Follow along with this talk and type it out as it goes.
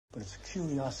But it's a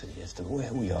curiosity as to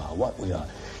where we are, what we are.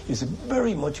 It's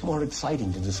very much more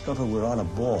exciting to discover we're on a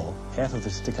ball, half of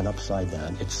it sticking upside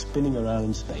down. It's spinning around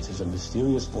in space. There's a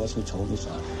mysterious force which holds us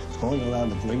on. It's going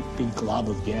around a great big glob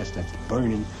of gas that's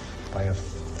burning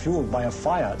fueled by a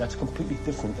fire that's completely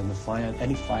different than the fire,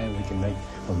 any fire we can make.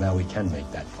 Well, now we can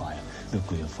make that fire,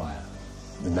 nuclear fire.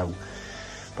 No.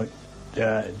 But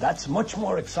that's a much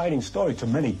more exciting story to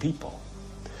many people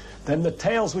than the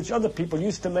tales which other people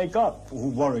used to make up who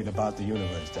worried about the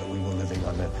universe, that we were living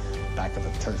on the back of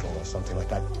a turtle or something like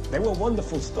that. They were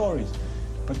wonderful stories,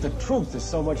 but the truth is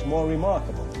so much more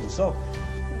remarkable. And so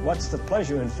what's the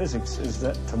pleasure in physics is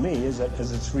that, to me, is that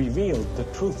as it's revealed, the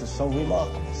truth is so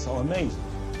remarkable, so amazing.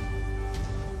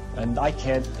 And I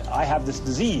have this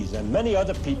disease, and many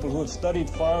other people who have studied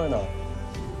far enough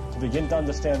to begin to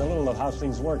understand a little of how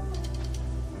things work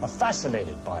are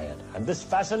fascinated by it. And this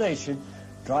fascination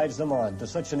drives them on to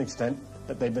such an extent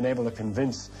that they've been able to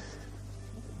convince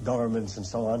governments and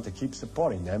so on to keep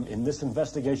supporting them in this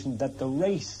investigation that the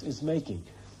race is making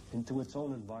into its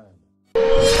own environment.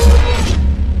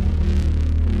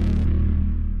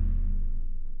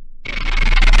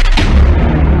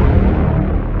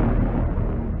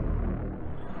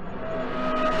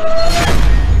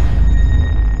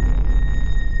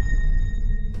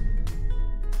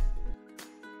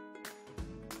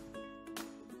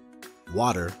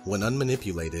 Water, when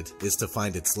unmanipulated, is to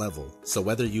find its level, so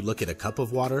whether you look at a cup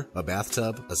of water, a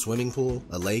bathtub, a swimming pool,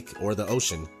 a lake, or the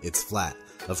ocean, it's flat.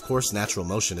 Of course, natural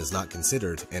motion is not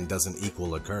considered and doesn't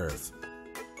equal a curve.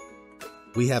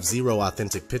 We have 0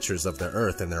 authentic pictures of the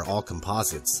Earth and they're all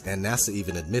composites, and NASA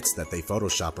even admits that they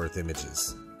Photoshop Earth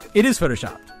images. It is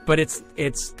Photoshopped, but it's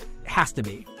has to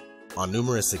be. On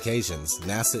numerous occasions,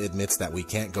 NASA admits that we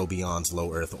can't go beyond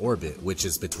low Earth orbit, which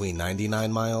is between 99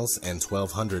 miles and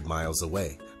 1,200 miles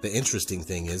away. The interesting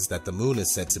thing is that the moon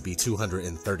is said to be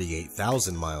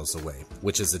 238,000 miles away,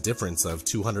 which is a difference of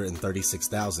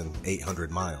 236,800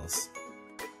 miles.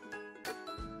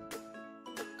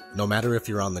 No matter if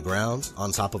you're on the ground,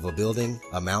 on top of a building,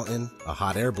 a mountain, a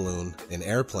hot air balloon, an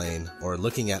airplane, or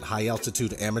looking at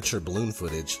high-altitude amateur balloon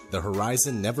footage, the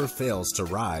horizon never fails to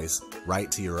rise right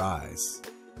to your eyes.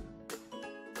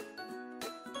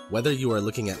 Whether you are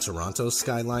looking at Toronto's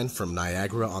skyline from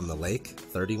Niagara-on-the-Lake,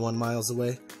 31 miles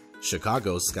away,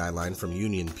 Chicago's skyline from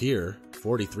Union Pier,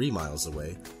 43 miles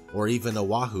away, or even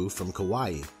Oahu from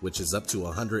Kauai, which is up to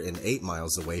 108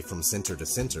 miles away from center to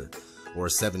center, or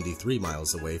 73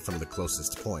 miles away from the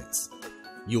closest points.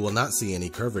 You will not see any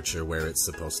curvature where it's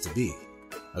supposed to be.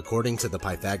 According to the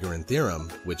Pythagorean theorem,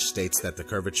 which states that the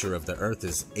curvature of the Earth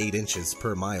is 8 inches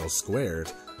per mile squared,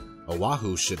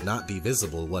 Oahu should not be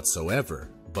visible whatsoever,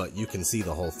 but you can see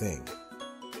the whole thing.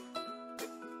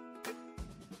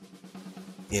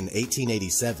 In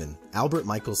 1887, Albert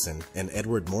Michelson and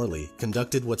Edward Morley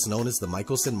conducted what's known as the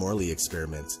Michelson-Morley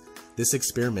experiment. This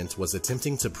experiment was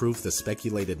attempting to prove the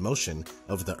speculated motion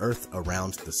of the Earth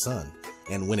around the Sun,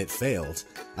 and when it failed,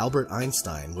 Albert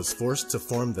Einstein was forced to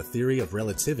form the theory of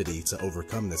relativity to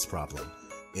overcome this problem.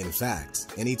 In fact,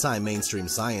 anytime mainstream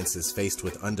science is faced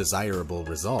with undesirable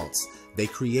results, they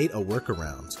create a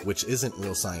workaround, which isn't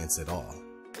real science at all.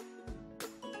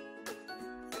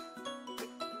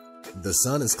 The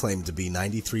Sun is claimed to be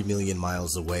 93 million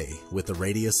miles away, with a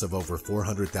radius of over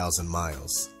 400,000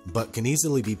 miles, but can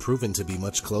easily be proven to be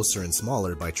much closer and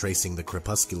smaller by tracing the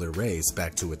crepuscular rays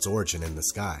back to its origin in the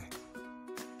sky.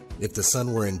 If the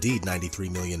Sun were indeed 93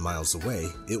 million miles away,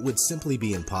 it would simply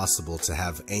be impossible to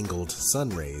have angled sun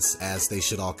rays, as they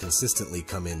should all consistently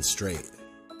come in straight.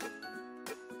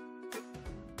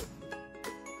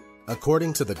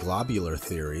 According to the globular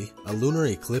theory, a lunar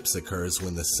eclipse occurs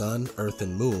when the Sun, Earth,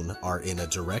 and Moon are in a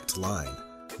direct line,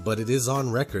 but it is on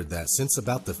record that since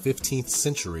about the 15th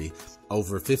century,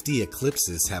 over 50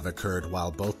 eclipses have occurred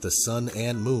while both the Sun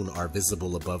and Moon are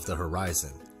visible above the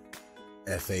horizon.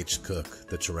 F.H. Cook,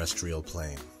 The Terrestrial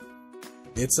Plane.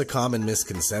 It's a common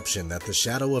misconception that the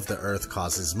shadow of the Earth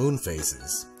causes moon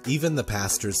phases. Even the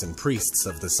pastors and priests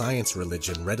of the science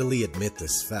religion readily admit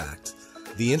this fact.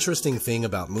 The interesting thing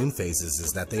about moon phases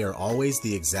is that they are always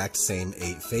the exact same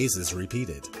 8 phases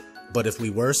repeated. But if we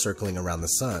were circling around the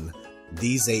Sun,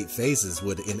 these 8 phases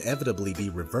would inevitably be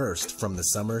reversed from the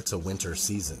summer to winter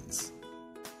seasons.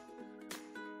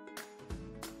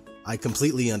 I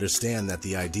completely understand that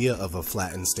the idea of a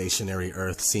flattened stationary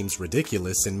Earth seems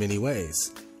ridiculous in many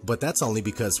ways, but that's only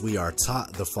because we are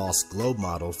taught the false globe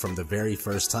model from the very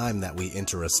first time that we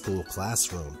enter a school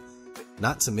classroom.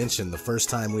 Not to mention the first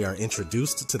time we are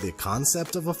introduced to the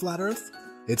concept of a flat Earth,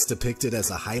 it's depicted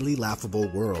as a highly laughable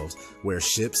world where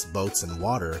ships, boats, and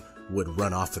water would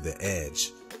run off of the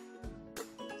edge.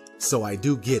 So I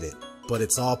do get it, but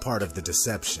it's all part of the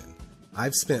deception.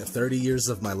 I've spent 30 years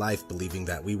of my life believing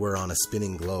that we were on a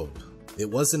spinning globe. It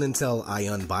wasn't until I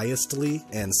unbiasedly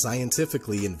and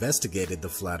scientifically investigated the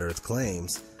flat Earth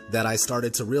claims that I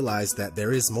started to realize that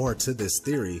there is more to this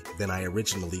theory than I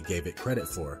originally gave it credit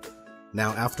for.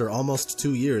 Now, after almost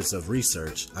 2 years of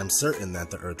research, I'm certain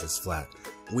that the Earth is flat.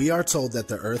 We are told that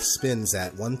the Earth spins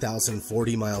at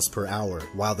 1,040 miles per hour,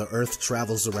 while the Earth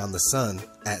travels around the Sun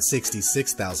at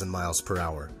 66,000 miles per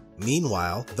hour.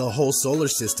 Meanwhile, the whole solar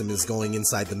system is going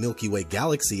inside the Milky Way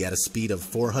galaxy at a speed of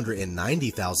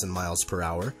 490,000 miles per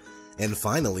hour. And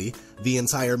finally, the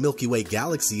entire Milky Way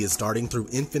galaxy is darting through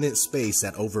infinite space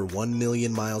at over 1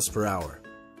 million miles per hour.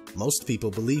 Most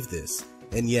people believe this,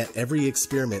 and yet every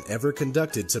experiment ever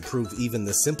conducted to prove even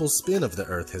the simple spin of the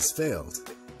Earth has failed.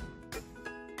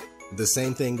 The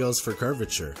same thing goes for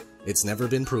curvature. It's never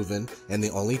been proven, and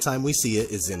the only time we see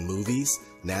it is in movies,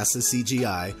 NASA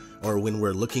CGI, or when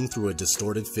we're looking through a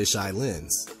distorted fisheye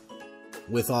lens.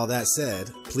 With all that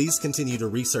said, please continue to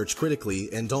research critically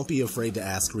and don't be afraid to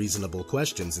ask reasonable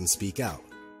questions and speak out.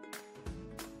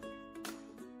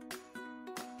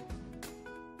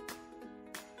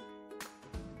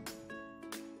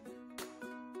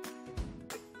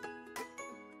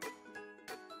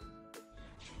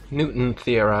 Newton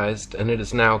theorized, and it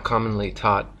is now commonly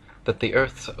taught, that the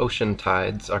Earth's ocean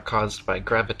tides are caused by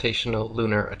gravitational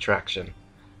lunar attraction.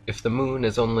 If the Moon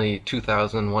is only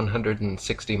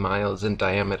 2,160 miles in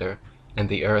diameter, and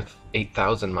the Earth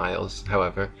 8,000 miles,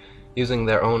 however, using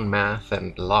their own math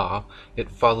and law,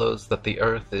 it follows that the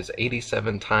Earth is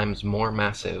 87 times more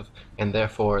massive, and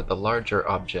therefore the larger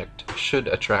object should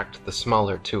attract the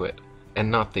smaller to it,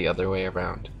 and not the other way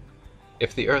around.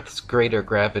 If the Earth's greater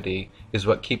gravity is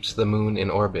what keeps the Moon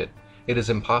in orbit, it is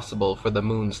impossible for the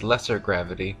Moon's lesser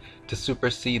gravity to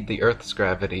supersede the Earth's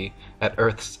gravity at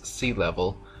Earth's sea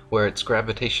level, where its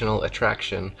gravitational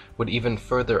attraction would even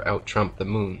further out-trump the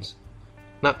Moon's.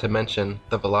 Not to mention,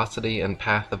 the velocity and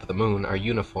path of the Moon are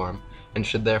uniform, and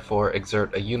should therefore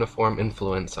exert a uniform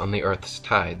influence on the Earth's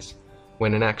tides,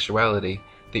 when in actuality,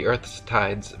 the Earth's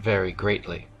tides vary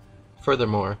greatly.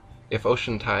 Furthermore, if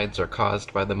ocean tides are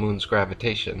caused by the Moon's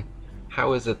gravitation,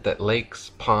 how is it that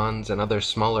lakes, ponds, and other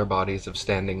smaller bodies of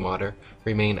standing water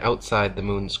remain outside the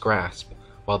Moon's grasp,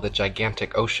 while the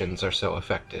gigantic oceans are so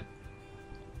affected?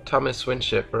 Thomas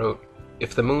Winship wrote,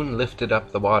 "If the Moon lifted up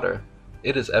the water,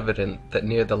 it is evident that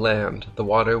near the land the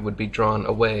water would be drawn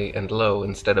away and low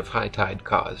instead of high tide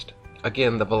caused.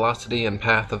 Again, the velocity and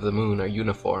path of the Moon are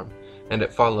uniform, and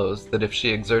it follows that if she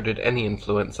exerted any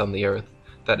influence on the Earth,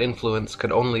 that influence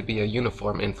could only be a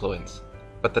uniform influence.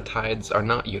 But the tides are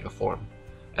not uniform.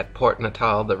 At Port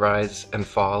Natal the rise and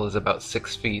fall is about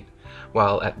 6 feet,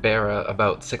 while at Beira,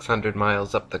 about 600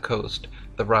 miles up the coast,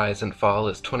 the rise and fall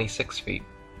is 26 feet.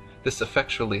 This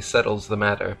effectually settles the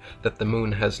matter that the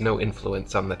Moon has no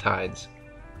influence on the tides.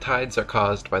 Tides are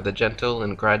caused by the gentle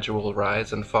and gradual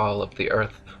rise and fall of the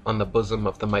Earth on the bosom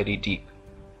of the mighty deep.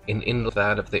 In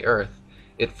that of the Earth,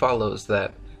 it follows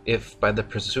that, if, by the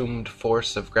presumed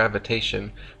force of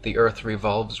gravitation, the Earth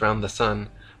revolves round the Sun,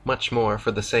 much more for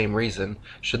the same reason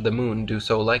should the Moon do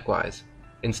so likewise,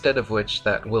 instead of which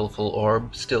that wilful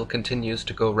orb still continues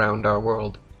to go round our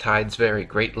world. Tides vary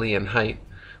greatly in height,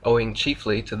 owing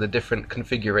chiefly to the different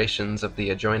configurations of the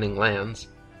adjoining lands.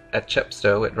 At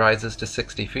Chepstow it rises to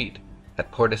 60 feet,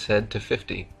 at Portishead to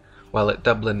 50, while at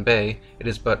Dublin Bay it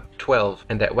is but 12,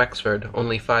 and at Wexford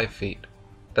only 5 feet.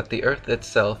 That the Earth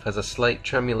itself has a slight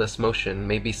tremulous motion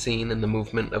may be seen in the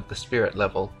movement of the spirit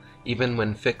level, even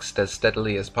when fixed as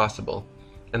steadily as possible,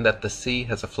 and that the sea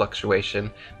has a fluctuation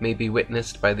may be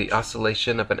witnessed by the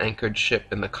oscillation of an anchored ship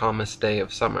in the calmest day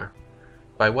of summer.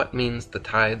 By what means the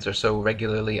tides are so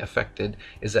regularly affected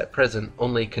is at present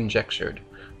only conjectured.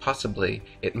 Possibly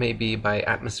it may be by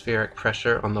atmospheric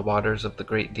pressure on the waters of the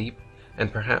great deep,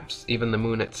 and perhaps even the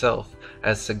Moon itself,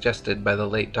 as suggested by the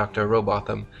late Dr.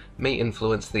 Robotham, may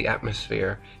influence the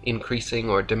atmosphere, increasing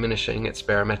or diminishing its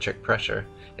barometric pressure,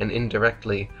 and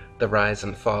indirectly the rise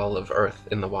and fall of Earth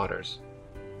in the waters.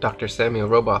 Dr. Samuel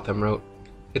Robotham wrote,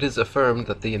 "It is affirmed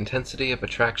that the intensity of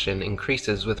attraction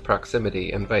increases with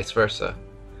proximity and vice versa.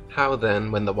 How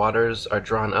then, when the waters are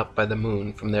drawn up by the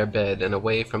Moon from their bed and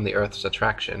away from the Earth's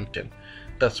attraction?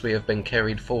 Thus we have been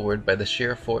carried forward by the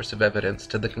sheer force of evidence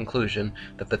to the conclusion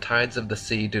that the tides of the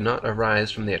sea do not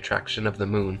arise from the attraction of the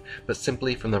Moon, but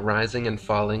simply from the rising and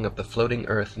falling of the floating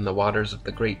Earth in the waters of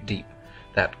the great deep.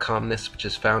 That calmness which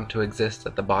is found to exist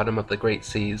at the bottom of the great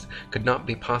seas could not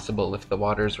be possible if the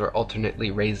waters were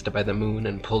alternately raised by the Moon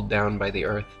and pulled down by the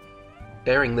Earth.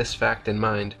 Bearing this fact in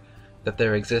mind, that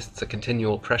there exists a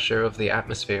continual pressure of the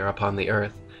atmosphere upon the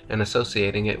Earth, and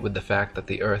associating it with the fact that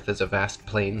the earth is a vast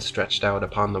plain stretched out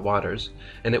upon the waters,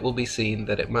 and it will be seen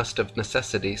that it must of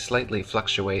necessity slightly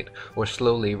fluctuate or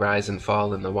slowly rise and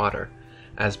fall in the water.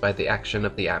 As by the action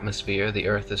of the atmosphere the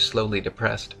earth is slowly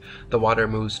depressed, the water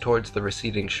moves towards the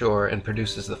receding shore and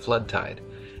produces the flood tide,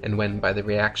 and when by the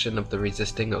reaction of the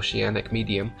resisting oceanic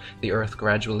medium the earth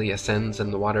gradually ascends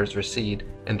and the waters recede,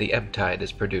 and the ebb tide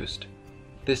is produced.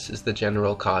 This is the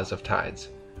general cause of tides.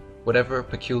 Whatever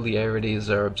peculiarities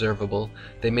are observable,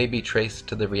 they may be traced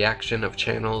to the reaction of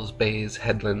channels, bays,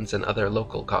 headlands, and other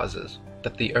local causes.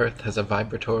 That the earth has a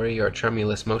vibratory or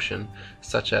tremulous motion,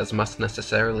 such as must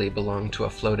necessarily belong to a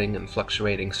floating and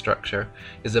fluctuating structure,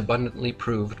 is abundantly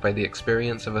proved by the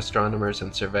experience of astronomers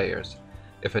and surveyors.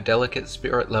 If a delicate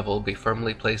spirit level be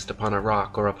firmly placed upon a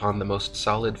rock or upon the most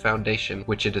solid foundation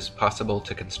which it is possible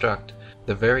to construct,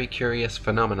 the very curious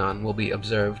phenomenon will be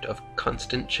observed of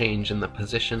constant change in the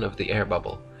position of the air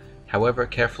bubble. However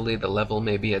carefully the level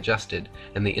may be adjusted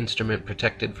and the instrument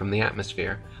protected from the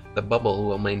atmosphere, the bubble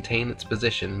will maintain its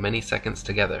position many seconds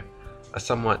together. A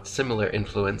somewhat similar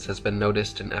influence has been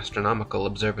noticed in astronomical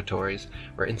observatories,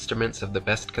 where instruments of the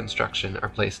best construction are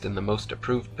placed in the most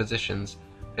approved positions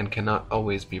and cannot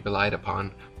always be relied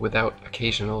upon without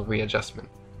occasional readjustment.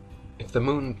 If the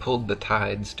moon pulled the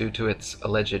tides due to its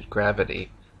alleged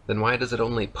gravity, then why does it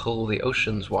only pull the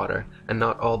ocean's water and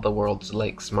not all the world's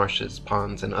lakes, marshes,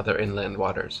 ponds, and other inland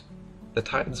waters? The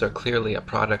tides are clearly a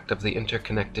product of the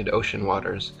interconnected ocean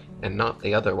waters, and not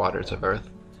the other waters of Earth,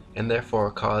 and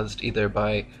therefore caused either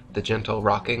by the gentle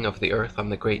rocking of the Earth on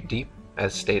the great deep,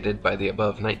 as stated by the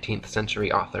above 19th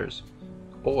century authors,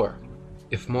 or,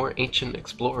 if more ancient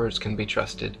explorers can be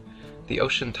trusted, the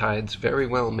ocean tides very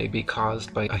well may be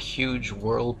caused by a huge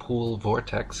whirlpool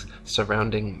vortex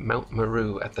surrounding Mount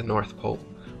Meru at the North Pole,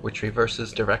 which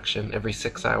reverses direction every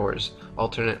 6 hours,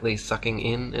 alternately sucking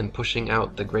in and pushing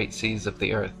out the great seas of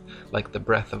the earth, like the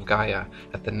breath of Gaia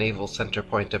at the naval center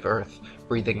point of Earth,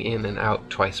 breathing in and out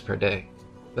twice per day.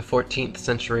 The 14th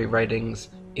century writings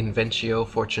Inventio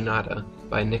Fortunata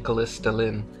by Nicholas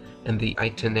Stalin and the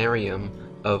Itinerarium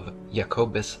of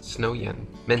Jacobus Snoyen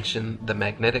mention the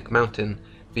magnetic mountain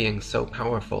being so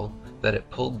powerful that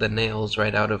it pulled the nails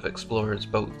right out of explorers'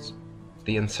 boats.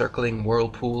 The encircling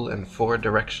whirlpool and 4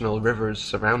 directional rivers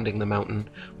surrounding the mountain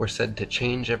were said to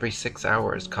change every 6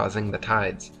 hours, causing the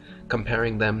tides,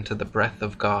 comparing them to the breath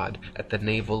of God at the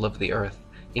navel of the earth,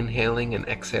 inhaling and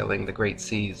exhaling the great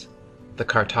seas. The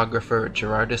cartographer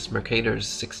Gerardus Mercator's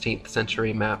 16th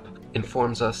century map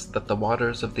informs us that the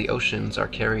waters of the oceans are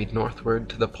carried northward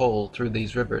to the pole through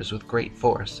these rivers with great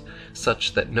force,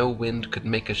 such that no wind could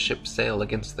make a ship sail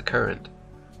against the current.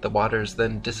 The waters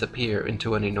then disappear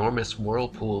into an enormous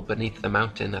whirlpool beneath the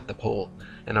mountain at the pole,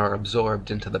 and are absorbed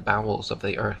into the bowels of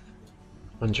the earth.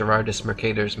 On Gerardus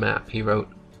Mercator's map he wrote,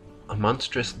 "A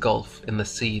monstrous gulf in the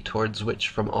sea towards which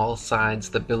from all sides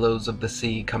the billows of the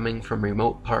sea coming from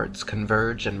remote parts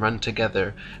converge and run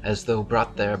together as though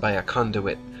brought there by a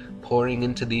conduit. Pouring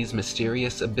into these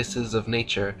mysterious abysses of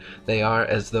nature, they are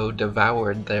as though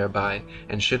devoured thereby,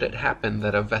 and should it happen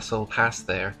that a vessel pass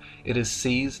there, it is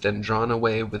seized and drawn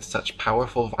away with such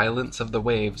powerful violence of the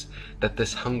waves, that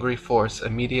this hungry force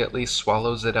immediately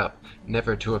swallows it up,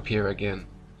 never to appear again."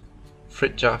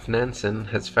 Fridtjof Nansen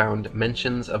has found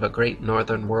mentions of a great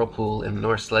northern whirlpool in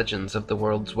Norse legends of the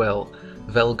world's well,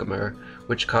 Velgamur,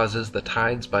 which causes the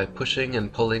tides by pushing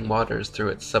and pulling waters through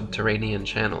its subterranean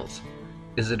channels.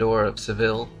 Isidore of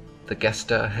Seville, the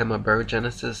Gesta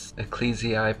Hemaburgenesis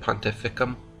Ecclesiae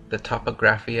Pontificum, the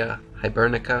Topographia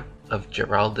Hibernica of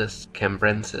Geraldus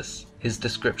Cambrensis. His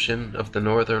description of the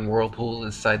northern whirlpool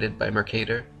is cited by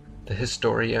Mercator, the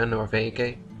Historia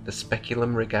Norvegae, the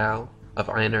Speculum Regale of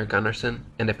Einar Gunnarsson,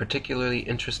 and a particularly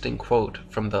interesting quote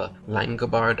from the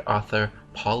Langobard author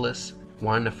Paulus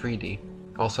Warnefridi,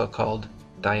 also called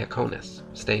Diaconus,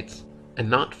 states, "And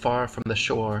not far from the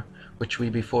shore, which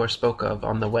we before spoke of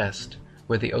on the west,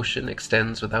 where the ocean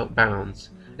extends without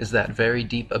bounds, is that very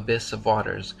deep abyss of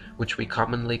waters which we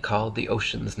commonly call the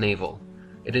ocean's navel.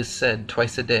 It is said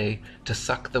twice a day to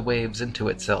suck the waves into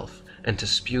itself, and to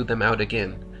spew them out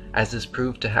again, as is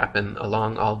proved to happen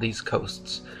along all these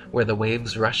coasts, where the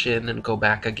waves rush in and go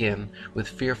back again with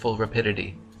fearful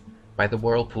rapidity. By the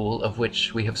whirlpool of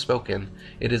which we have spoken,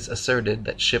 it is asserted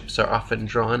that ships are often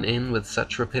drawn in with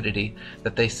such rapidity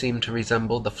that they seem to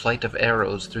resemble the flight of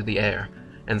arrows through the air,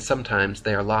 and sometimes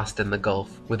they are lost in the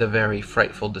gulf with a very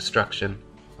frightful destruction.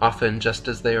 Often, just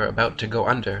as they are about to go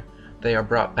under, they are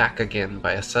brought back again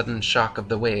by a sudden shock of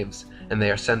the waves, and they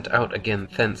are sent out again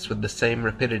thence with the same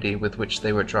rapidity with which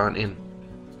they were drawn in.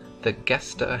 The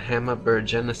Gesta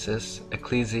Hammaburgenesis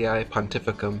Ecclesiae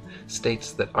Pontificum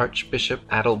states that Archbishop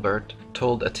Adalbert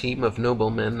told a team of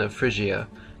noblemen of Phrygia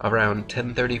around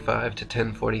 1035 to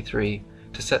 1043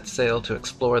 to set sail to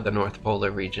explore the North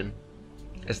Polar region.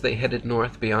 As they headed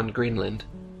north beyond Greenland,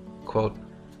 quote,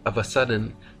 "Of a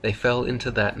sudden they fell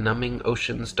into that numbing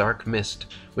ocean's dark mist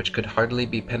which could hardly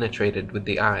be penetrated with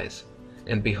the eyes,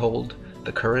 and behold,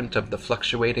 the current of the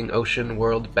fluctuating ocean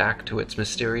whirled back to its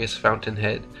mysterious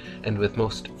fountainhead, and with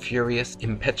most furious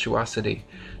impetuosity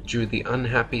drew the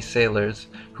unhappy sailors,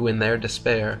 who in their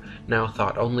despair now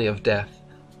thought only of death,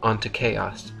 onto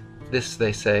chaos. This,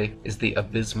 they say, is the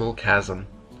abysmal chasm,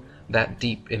 that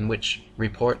deep in which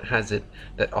report has it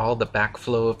that all the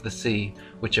backflow of the sea,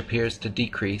 which appears to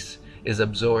decrease, is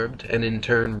absorbed and in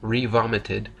turn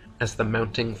re-vomited, as the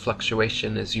mounting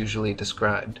fluctuation is usually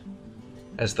described.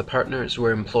 As the partners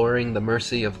were imploring the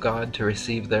mercy of God to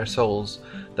receive their souls,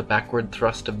 the backward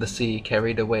thrust of the sea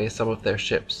carried away some of their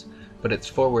ships, but its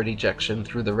forward ejection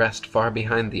threw the rest far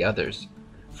behind the others.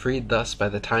 Freed thus by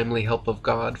the timely help of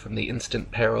God from the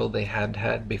instant peril they had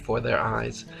had before their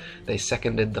eyes, they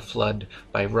seconded the flood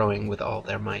by rowing with all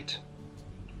their might."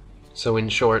 So in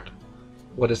short,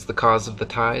 what is the cause of the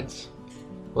tides?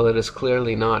 Well, it is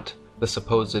clearly not the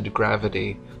supposed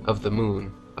gravity of the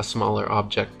moon, a smaller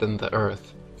object than the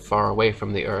Earth, far away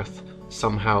from the Earth,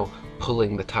 somehow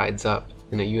pulling the tides up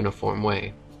in a uniform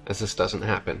way, as this doesn't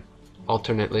happen.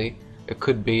 Alternately, it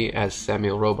could be, as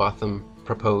Samuel Rowbotham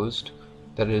proposed,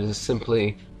 that it is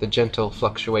simply the gentle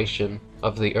fluctuation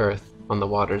of the Earth on the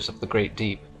waters of the great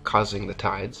deep causing the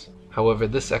tides. However,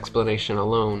 this explanation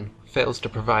alone fails to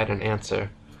provide an answer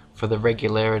for the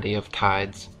regularity of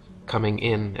tides coming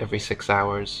in every 6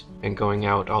 hours and going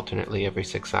out alternately every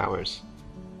 6 hours,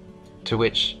 to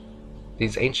which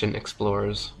these ancient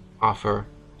explorers offer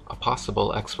a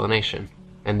possible explanation,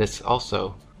 and this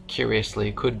also,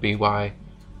 curiously, could be why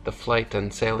the flight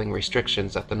and sailing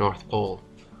restrictions at the North Pole,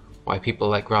 why people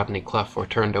like Rodney Clough were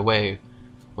turned away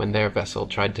when their vessel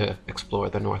tried to explore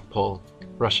the North Pole.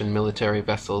 Russian military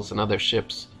vessels and other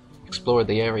ships explore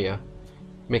the area,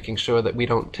 making sure that we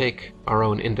don't take our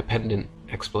own independent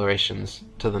explorations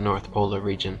to the North Polar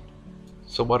region.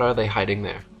 So what are they hiding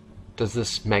there? Does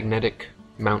this magnetic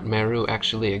Mount Meru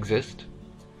actually exist?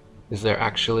 Is there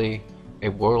actually a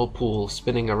whirlpool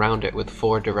spinning around it with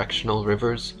 4 directional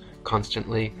rivers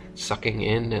constantly sucking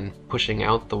in and pushing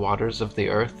out the waters of the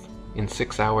Earth in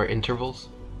 6-hour intervals?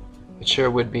 It sure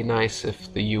would be nice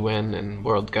if the UN and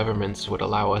world governments would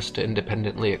allow us to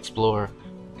independently explore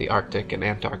the Arctic and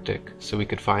Antarctic so we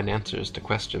could find answers to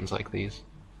questions like these.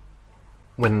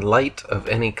 When light of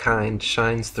any kind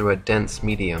shines through a dense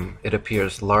medium, it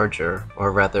appears larger,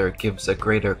 or rather gives a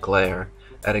greater glare,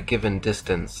 at a given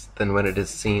distance than when it is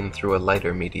seen through a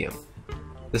lighter medium.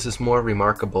 This is more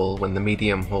remarkable when the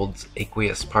medium holds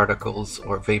aqueous particles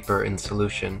or vapor in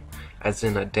solution, as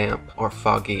in a damp or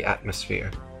foggy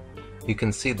atmosphere. You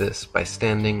can see this by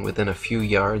standing within a few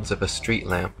yards of a street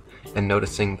lamp and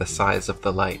noticing the size of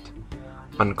the light.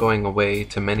 On going away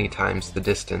to many times the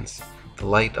distance, the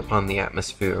light upon the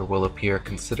atmosphere will appear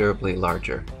considerably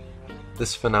larger.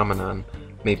 This phenomenon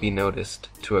may be noticed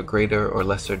to a greater or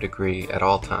lesser degree at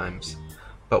all times,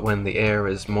 but when the air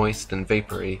is moist and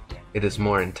vapory, it is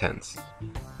more intense.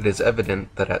 It is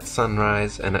evident that at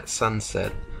sunrise and at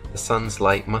sunset, the sun's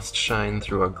light must shine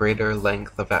through a greater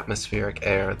length of atmospheric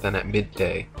air than at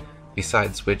midday,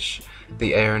 besides which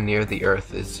the air near the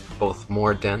Earth is both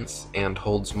more dense and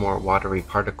holds more watery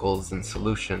particles in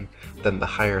solution than the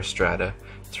higher strata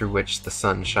through which the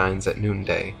sun shines at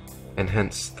noonday, and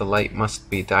hence the light must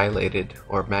be dilated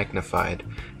or magnified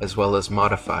as well as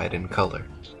modified in color.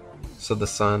 So the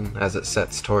sun, as it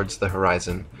sets towards the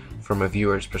horizon, from a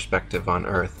viewer's perspective on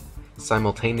Earth,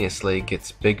 simultaneously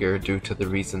gets bigger due to the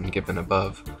reason given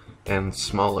above, and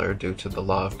smaller due to the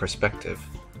law of perspective.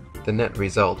 The net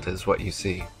result is what you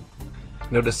see.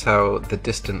 Notice how the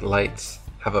distant lights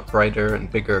have a brighter and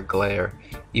bigger glare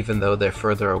even though they're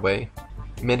further away.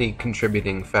 Many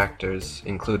contributing factors,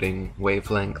 including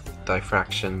wavelength,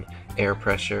 diffraction, air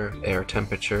pressure, air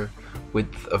temperature,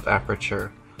 width of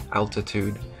aperture,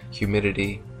 altitude,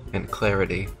 humidity, and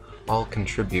clarity, all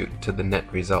contribute to the net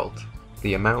result.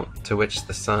 The amount to which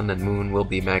the sun and moon will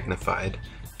be magnified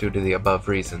due to the above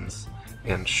reasons,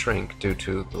 and shrink due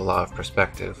to the law of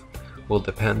perspective, will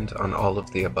depend on all of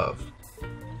the above.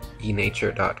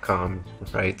 eNature.com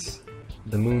writes,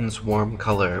 "The moon's warm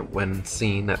color when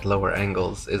seen at lower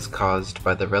angles is caused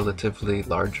by the relatively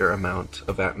larger amount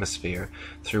of atmosphere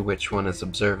through which one is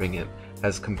observing it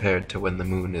as compared to when the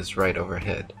moon is right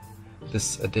overhead.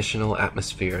 This additional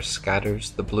atmosphere scatters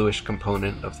the bluish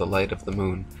component of the light of the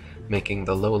moon, making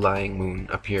the low-lying moon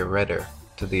appear redder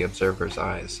to the observer's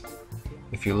eyes.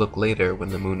 If you look later when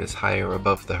the moon is higher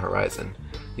above the horizon,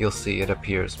 you'll see it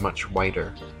appears much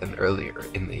whiter than earlier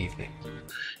in the evening.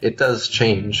 It does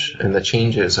change, and the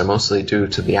changes are mostly due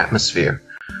to the atmosphere.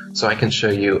 So I can show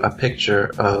you a picture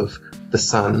of the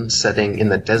sun setting in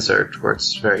the desert where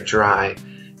it's very dry,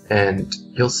 and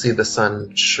you'll see the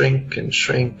sun shrink and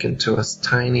shrink into a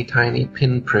tiny, tiny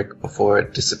pinprick before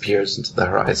it disappears into the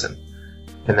horizon.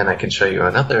 And then I can show you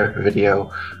another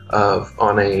video of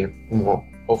on a more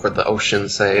over the ocean,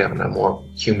 say, on a more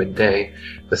humid day,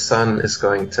 the sun is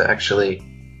going to actually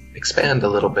expand a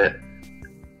little bit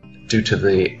due to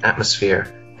the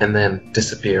atmosphere and then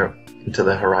disappear into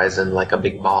the horizon like a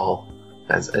big ball,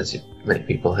 as many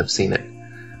people have seen it.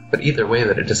 But either way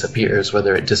that it disappears,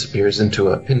 whether it disappears into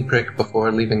a pinprick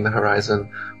before leaving the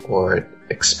horizon, or it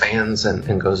expands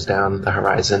and goes down the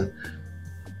horizon,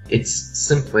 it's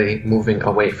simply moving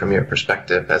away from your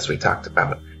perspective, as we talked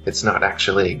about. It's not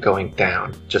actually going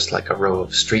down, just like a row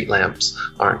of street lamps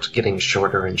aren't getting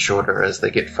shorter and shorter as they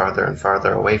get farther and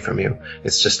farther away from you.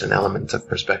 It's just an element of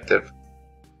perspective.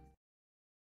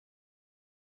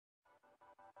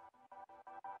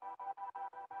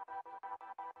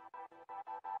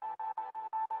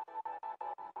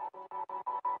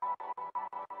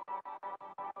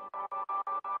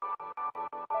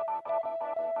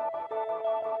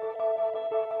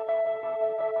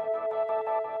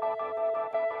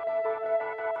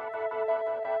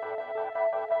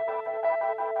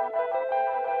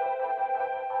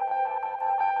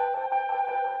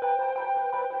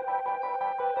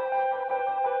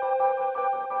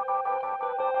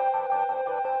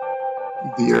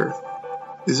 The Earth.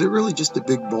 Is it really just a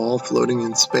big ball floating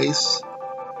in space?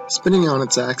 Spinning on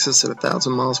its axis at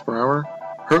 1,000 miles per hour?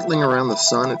 Hurtling around the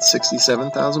sun at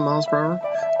 67,000 miles per hour?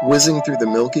 Whizzing through the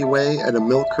Milky Way at a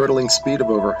milk-curdling speed of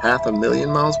over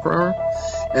 500,000 miles per hour?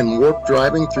 And warp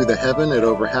driving through the heaven at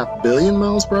over 500 million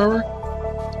miles per hour?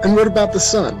 And what about the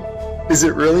sun? Is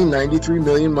it really 93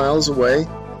 million miles away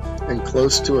and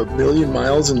close to 1 million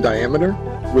miles in diameter,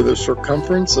 with a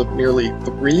circumference of nearly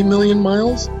 3 million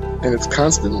miles? And it's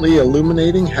constantly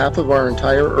illuminating half of our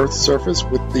entire Earth's surface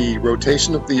with the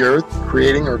rotation of the Earth,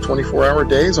 creating our 24-hour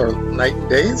days, our night and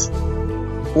days?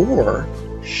 Or,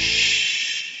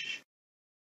 shh,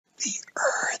 the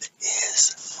Earth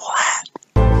is flat.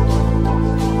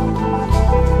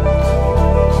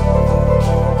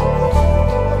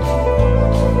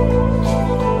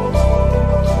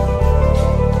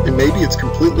 And maybe it's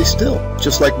completely still,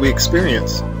 just like we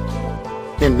experience.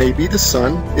 And maybe the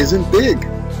sun isn't big,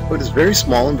 but is very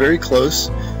small and very close,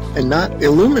 and not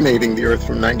illuminating the Earth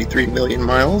from 93 million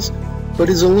miles, but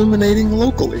is illuminating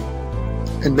locally.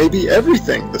 And maybe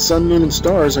everything, the sun, moon, and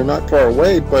stars, are not far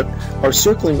away, but are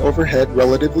circling overhead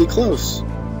relatively close.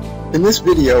 In this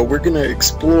video, we're going to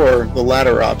explore the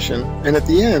latter option, and at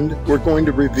the end, we're going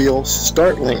to reveal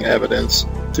startling evidence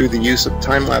through the use of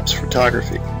time-lapse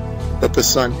photography that the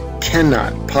sun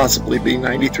cannot possibly be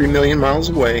 93 million miles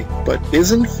away, but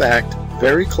is in fact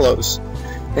very close,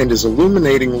 and is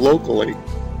illuminating locally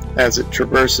as it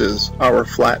traverses our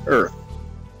flat Earth.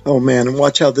 Oh man, and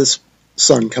watch how this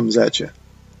sun comes at you.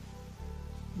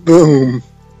 Boom!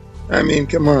 I mean,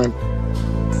 come on.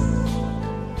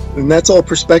 And that's all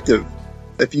perspective.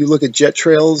 If you look at jet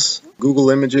trails, Google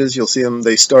Images, you'll see them,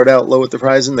 they start out low at the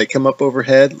horizon, they come up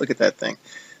overhead. Look at that thing.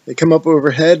 They come up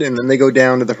overhead and then they go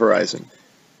down to the horizon.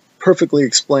 Perfectly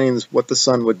explains what the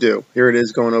sun would do. Here it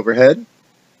is going overhead.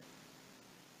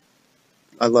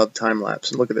 I love time-lapse.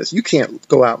 And look at this. You can't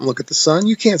go out and look at the sun.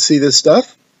 You can't see this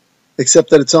stuff, except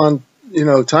that it's on,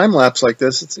 time-lapse like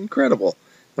this. It's incredible.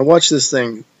 Now watch this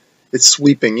thing. It's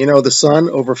sweeping. The sun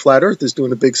over flat Earth is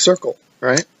doing a big circle,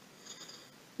 right?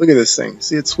 Look at this thing.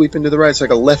 See it sweeping to the right? It's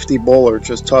like a lefty bowler.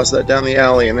 Just toss that down the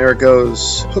alley, and there it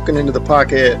goes, hooking into the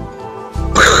pocket.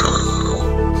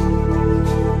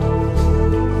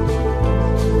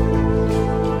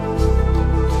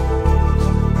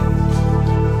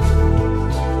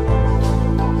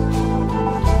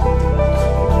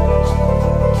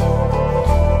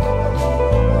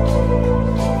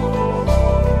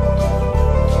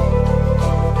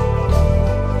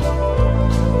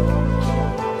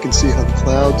 See how the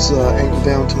clouds angle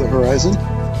down to the horizon.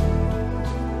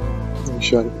 I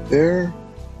shot it there.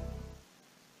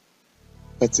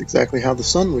 That's exactly how the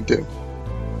sun would do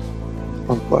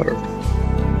on flat Earth.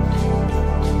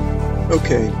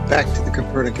 Okay, back to the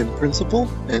Copernican principle,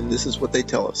 and this is what they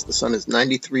tell us. The sun is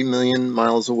 93 million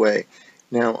miles away.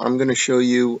 Now, I'm going to show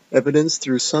you evidence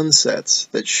through sunsets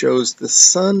that shows the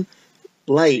sun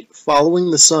light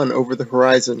following the sun over the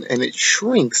horizon, and it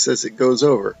shrinks as it goes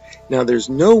over. Now, there's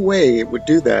no way it would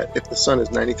do that if the sun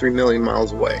is 93 million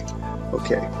miles away.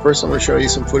 Okay, first I'm going to show you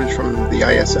some footage from the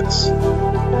ISS.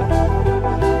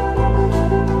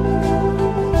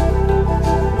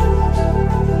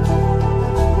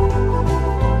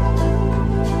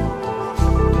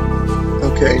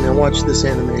 Okay, now watch this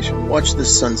animation. Watch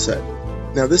this sunset.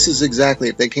 Now this is exactly,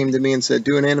 if they came to me and said,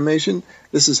 do an animation,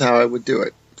 this is how I would do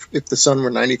it. If the sun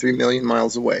were 93 million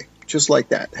miles away. Just like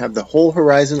that. Have the whole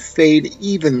horizon fade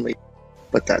evenly.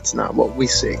 But that's not what we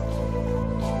see.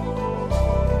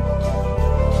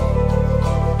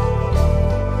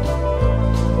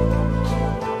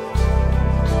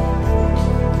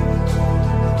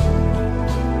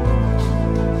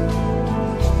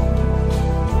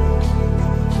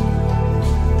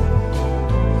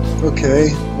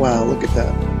 Okay, wow, look at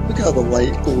that. Look how the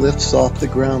light lifts off the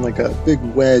ground like a big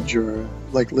wedge, or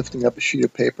like lifting up a sheet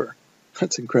of paper.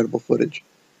 That's incredible footage.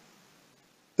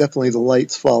 Definitely the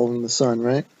light's following the sun,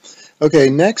 right? Okay,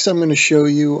 next I'm going to show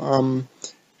you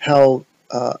how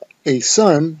a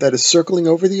sun that is circling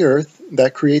over the Earth,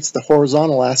 that creates the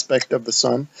horizontal aspect of the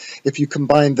sun. If you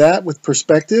combine that with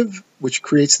perspective, which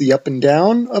creates the up and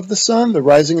down of the sun, the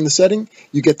rising and the setting,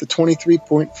 you get the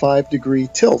 23.5 degree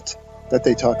tilt that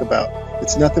they talk about.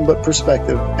 It's nothing but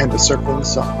perspective and a circling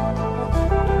sun.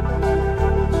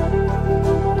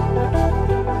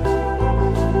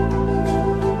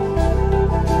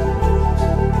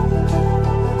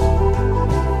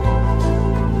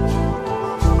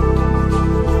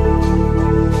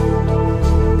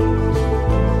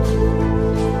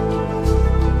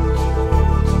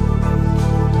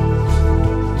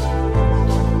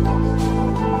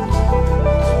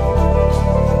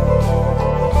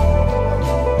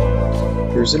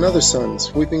 Here's another sun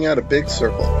sweeping out a big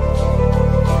circle.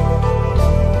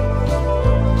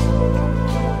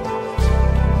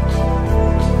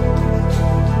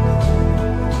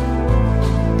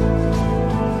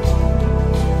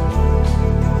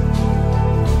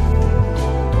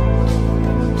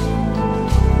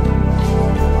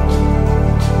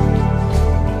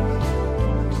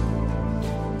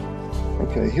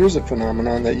 Okay, here's a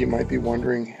phenomenon that you might be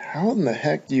wondering, how in the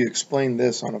heck do you explain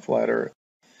this on a flat Earth?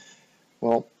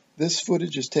 Well, this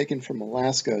footage is taken from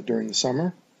Alaska during the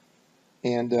summer,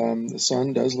 and the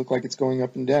sun does look like it's going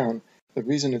up and down. The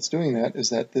reason it's doing that is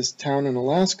that this town in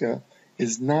Alaska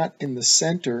is not in the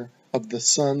center of the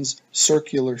sun's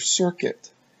circular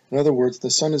circuit. In other words,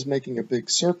 the sun is making a big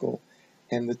circle,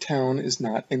 and the town is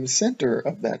not in the center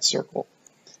of that circle.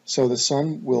 So the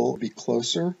sun will be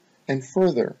closer and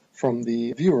further from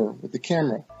the viewer with the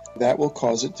camera. That will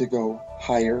cause it to go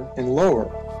higher and lower,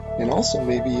 and also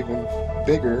maybe even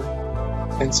bigger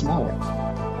and smaller.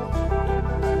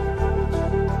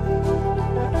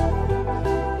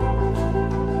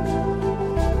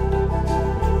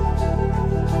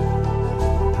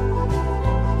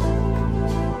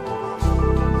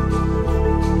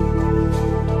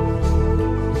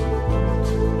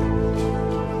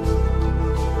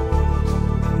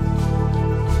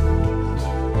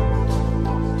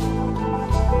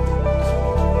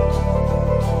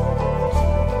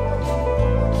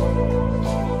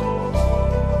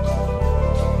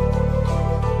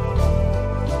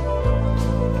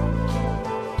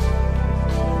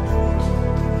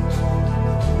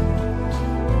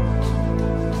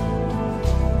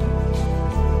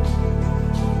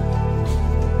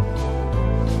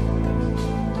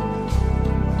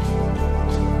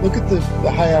 Look at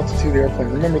the high altitude airplane.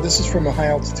 Remember, this is from a high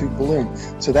altitude balloon,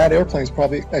 so that airplane is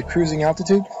probably at cruising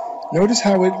altitude. Notice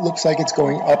how it looks like it's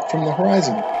going up from the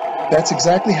horizon. That's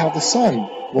exactly how the sun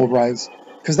will rise,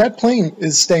 because that plane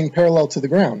is staying parallel to the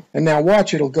ground. And now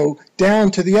watch, it'll go down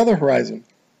to the other horizon.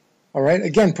 All right,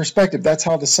 again, perspective, that's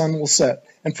how the sun will set.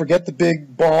 And forget the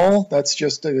big ball, that's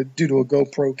just due to a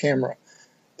GoPro camera.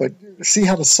 But see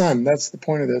how the sun, that's the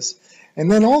point of this.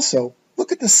 And then also,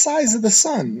 look at the size of the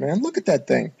sun, man. Look at that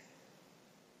thing.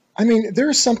 I mean,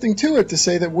 there's something to it to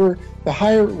say that we're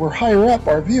higher up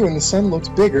our view, and the sun looks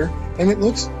bigger, and it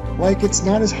looks like it's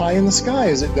not as high in the sky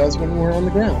as it does when we're on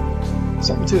the ground.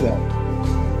 Something to that.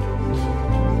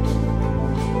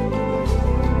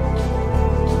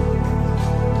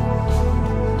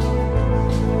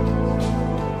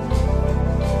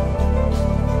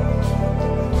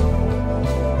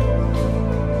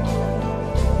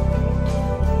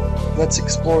 Let's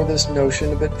explore this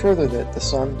notion a bit further, that the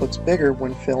sun looks bigger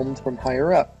when filmed from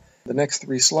higher up. The next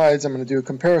 3 slides, I'm going to do a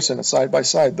comparison, a side by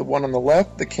side. The one on the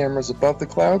left, the camera is above the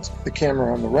clouds. The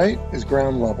camera on the right is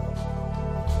ground level.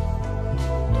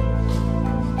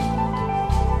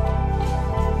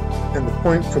 And the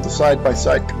point for the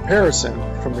side-by-side comparison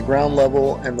from the ground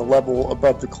level and the level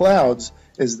above the clouds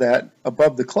is that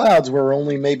above the clouds we're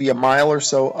only maybe a mile or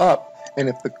so up, and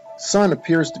if the sun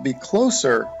appears to be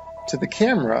closer to the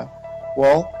camera,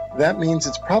 well, that means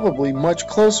it's probably much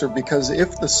closer, because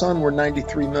if the sun were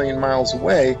 93 million miles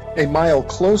away, a mile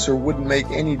closer wouldn't make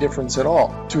any difference at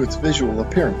all to its visual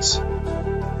appearance.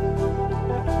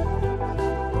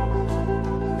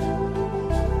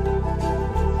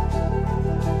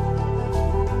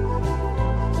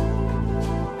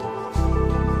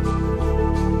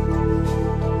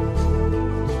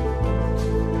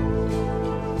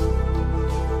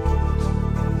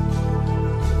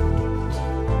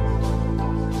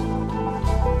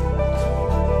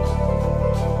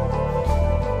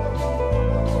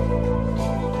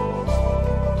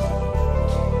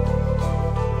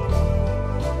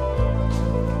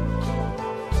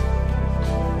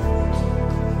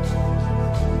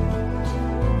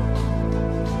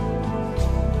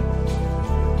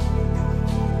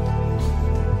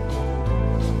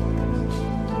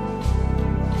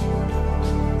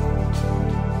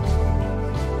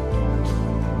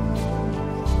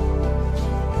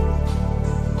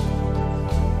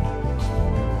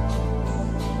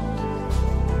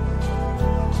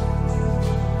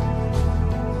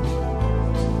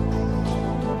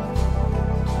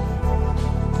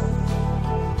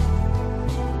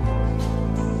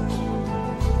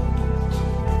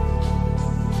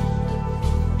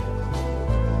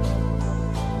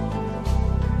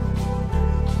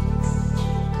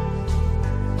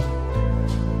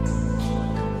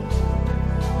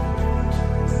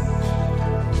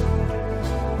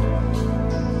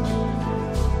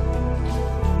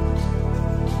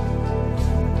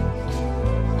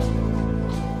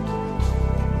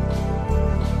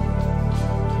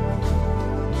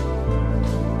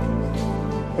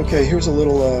 Okay, here's a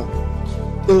little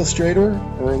illustrator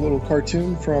or a little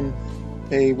cartoon from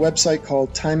a website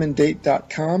called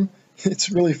timeanddate.com. It's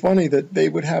really funny that they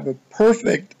would have a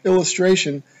perfect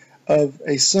illustration of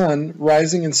a sun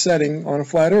rising and setting on a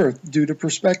flat earth due to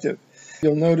perspective.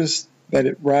 You'll notice that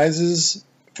it rises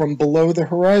from below the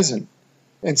horizon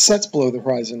and sets below the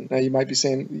horizon. Now you might be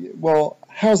saying, well,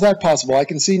 how's that possible? I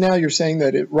can see now you're saying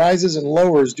that it rises and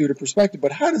lowers due to perspective,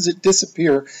 but how does it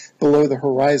disappear below the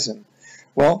horizon?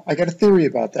 Well, I got a theory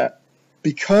about that.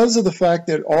 Because of the fact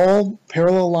that all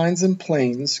parallel lines and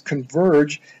planes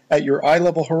converge at your eye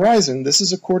level horizon, this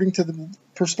is according to the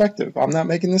perspective, I'm not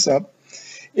making this up.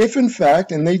 If in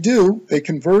fact, and they do, they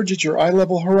converge at your eye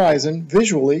level horizon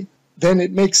visually, then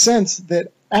it makes sense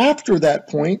that after that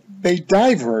point they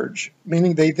diverge,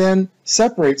 meaning they then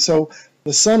separate, so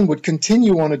the sun would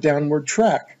continue on a downward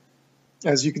track.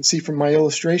 As you can see from my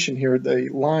illustration here, the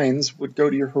lines would go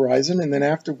to your horizon, and then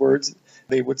afterwards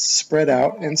they would spread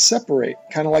out and separate,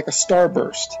 kind of like a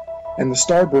starburst, and the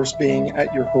starburst being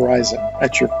at your horizon,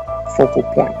 at your focal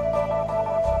point.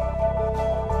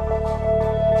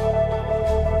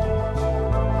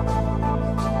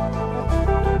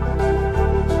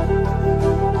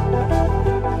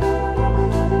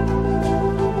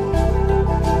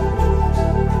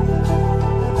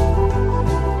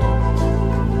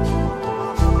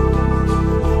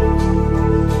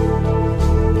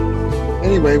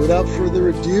 Anyway, without further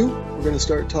ado, we're going to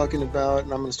start talking about,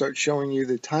 and I'm going to start showing you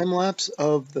the time lapse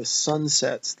of the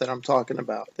sunsets that I'm talking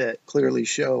about that clearly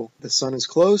show the sun is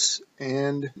close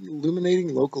and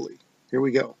illuminating locally. Here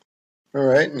we go. All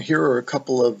right, and here are a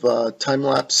couple of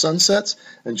time-lapse sunsets,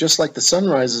 and just like the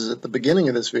sunrises at the beginning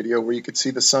of this video where you could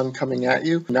see the sun coming at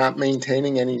you, not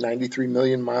maintaining any 93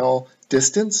 million mile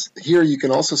distance, here you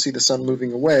can also see the sun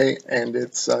moving away, and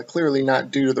it's clearly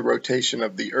not due to the rotation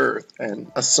of the Earth and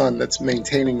a sun that's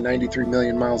maintaining 93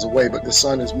 million miles away, but the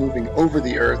sun is moving over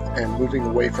the Earth and moving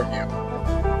away from you.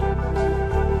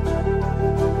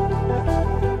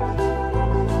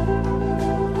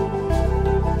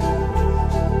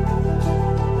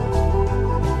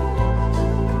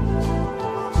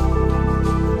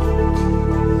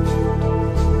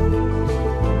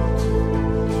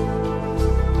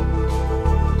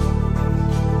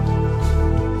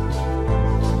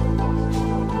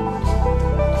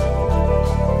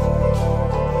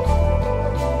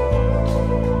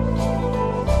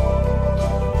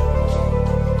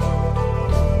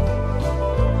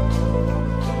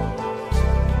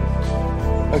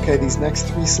 Okay, these next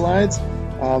three slides,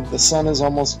 the sun is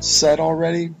almost set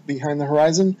already behind the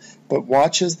horizon, but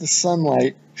watch as the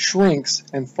sunlight shrinks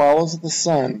and follows the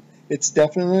sun. It's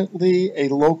definitely a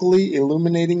locally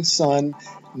illuminating sun,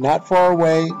 not far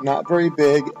away, not very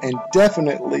big, and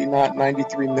definitely not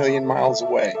 93 million miles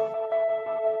away.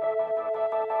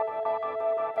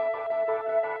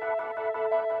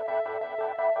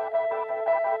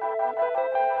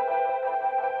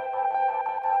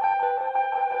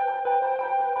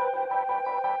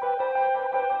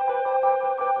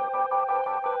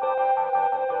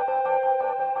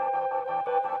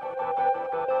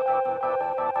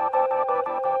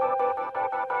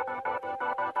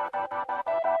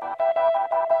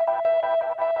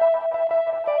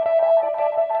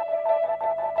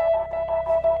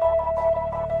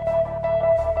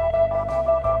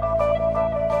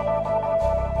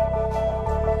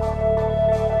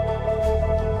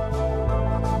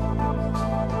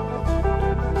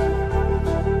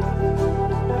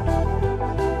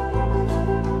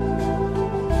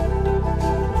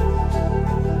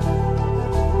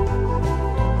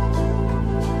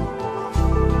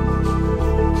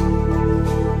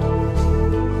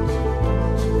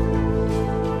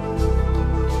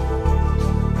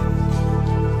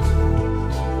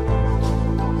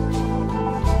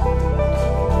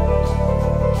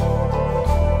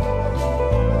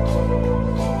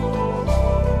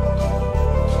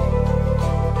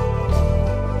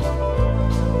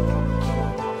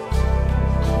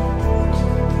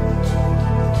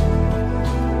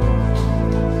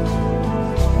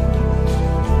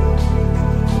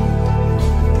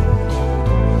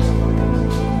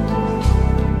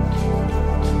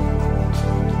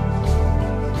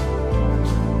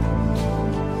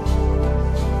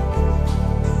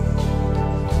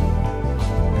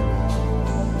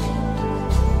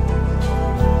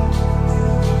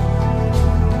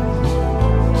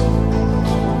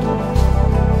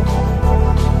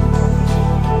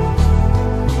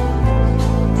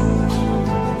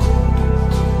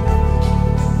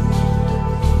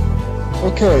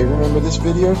 Okay, remember this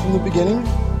video from the beginning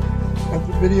of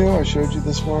the video? I showed you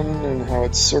this one and how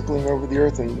it's circling over the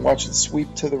Earth, and watch it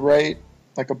sweep to the right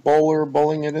like a bowler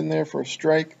bowling it in there for a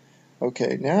strike.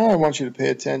 Okay, now I want you to pay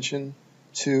attention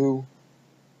to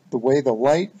the way the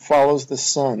light follows the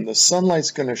sun. The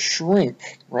sunlight's going to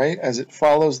shrink, right, as it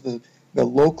follows the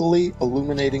locally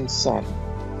illuminating sun.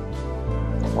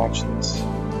 Now watch this.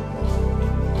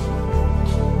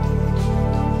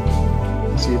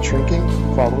 See it shrinking,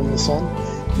 following the sun?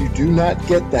 You do not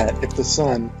get that if the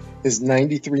sun is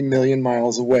 93 million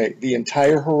miles away. The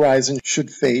entire horizon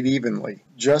should fade evenly,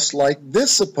 just like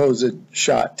this supposed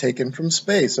shot taken from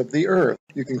space of the Earth.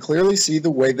 You can clearly see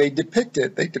the way they depict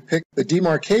it. They depict the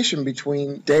demarcation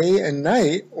between day and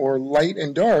night, or light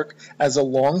and dark, as a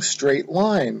long straight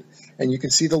line. And you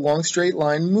can see the long straight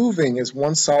line moving as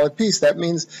one solid piece. That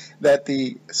means that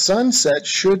the sunset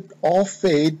should all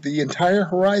fade, the entire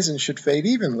horizon should fade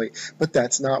evenly. But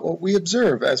that's not what we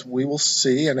observe, as we will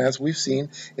see and as we've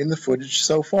seen in the footage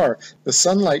so far. The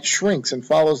sunlight shrinks and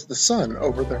follows the sun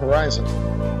over the horizon.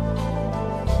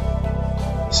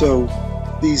 So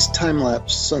these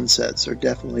time-lapse sunsets are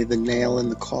definitely the nail in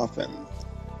the coffin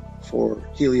for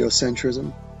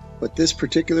heliocentrism. But this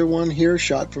particular one here,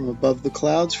 shot from above the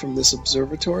clouds from this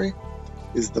observatory,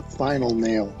 is the final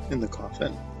nail in the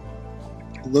coffin.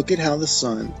 Look at how the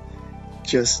sun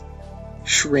just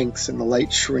shrinks and the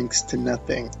light shrinks to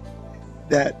nothing.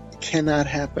 That cannot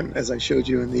happen, as I showed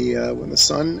you in the when the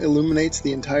sun illuminates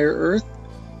the entire Earth,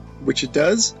 which it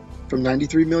does from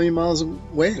 93 million miles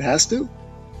away. It has to.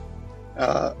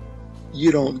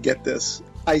 You don't get this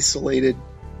isolated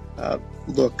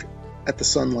look at the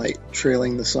sunlight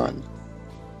trailing the sun.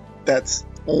 That's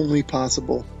only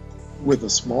possible with a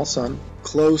small sun,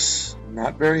 close,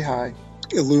 not very high,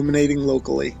 illuminating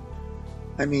locally.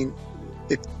 I mean,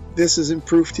 if this isn't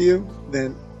proof to you,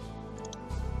 then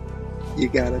you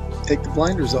gotta take the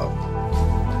blinders off.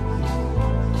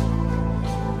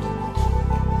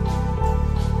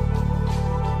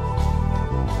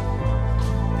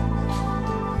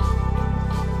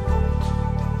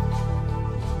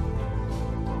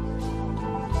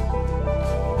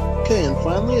 Okay, and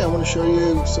finally I want to show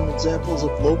you some examples of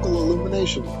local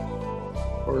illumination,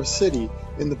 or a city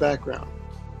in the background.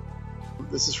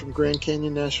 This is from Grand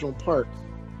Canyon National Park.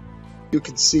 You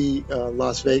can see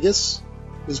Las Vegas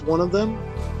is one of them.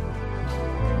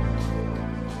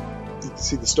 You can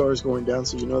see the stars going down,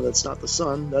 so you know that's not the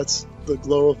sun. That's the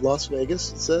glow of Las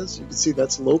Vegas, it says. You can see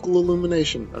that's local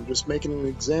illumination. I'm just making an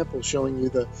example showing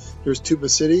you here's Tuba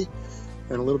City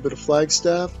and a little bit of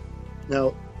Flagstaff.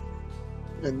 Now,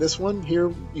 and this one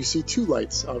here, you see two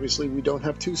lights. Obviously, we don't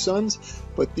have two suns,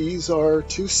 but these are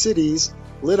two cities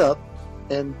lit up,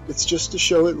 and it's just to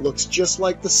show it looks just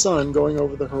like the sun going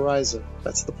over the horizon.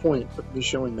 That's the point of me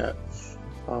showing that.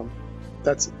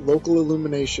 That's local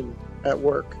illumination at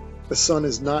work. The sun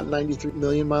is not 93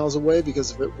 million miles away, because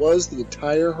if it was, the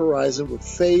entire horizon would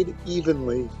fade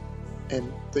evenly,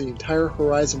 and the entire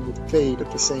horizon would fade at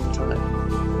the same time.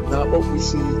 Not what we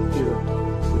see here,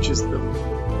 which is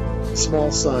the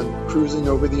small sun cruising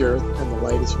over the Earth and the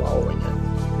light is following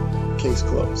it. Case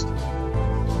closed.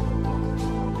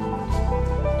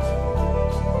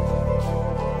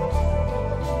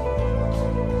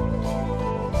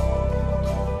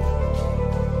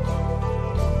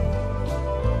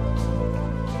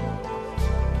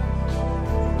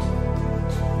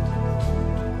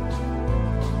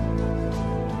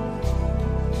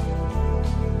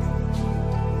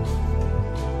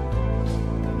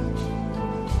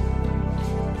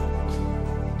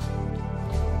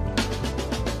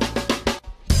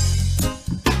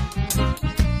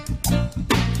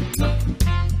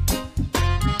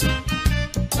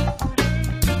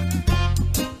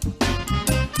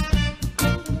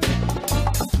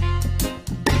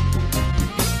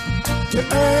 The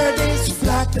earth is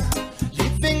flat,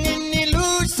 living in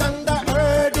illusion. The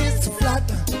earth is flat.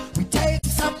 We take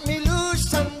some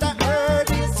illusion. The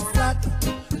earth is flat,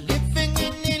 living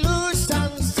in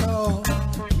illusion. So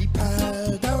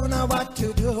people don't know what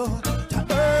to do. The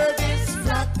earth is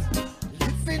flat,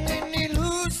 living in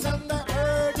illusion. The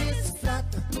earth is flat,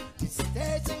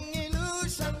 staging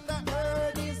illusion. The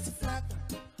earth is flat,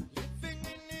 living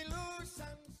in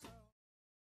illusion.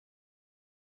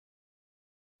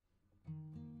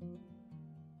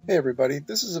 Hey everybody,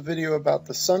 this is a video about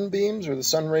the sunbeams, or the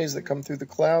sun rays that come through the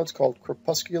clouds, called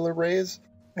crepuscular rays.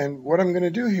 And what I'm going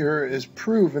to do here is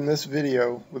prove in this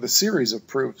video, with a series of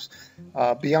proofs,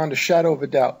 beyond a shadow of a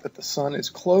doubt, that the sun is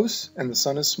close and the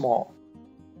sun is small.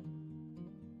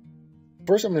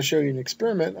 First I'm going to show you an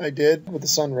experiment I did with the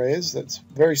sun rays. That's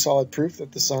very solid proof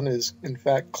that the sun is in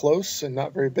fact close and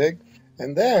not very big.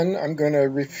 And then I'm going to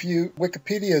refute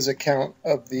Wikipedia's account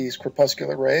of these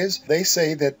crepuscular rays. They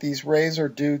say that these rays are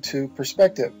due to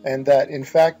perspective, and that in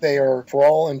fact they are, for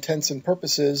all intents and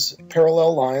purposes,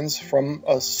 parallel lines from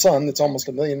a sun that's almost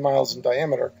 1 million miles in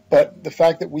diameter. But the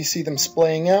fact that we see them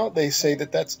splaying out, they say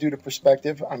that that's due to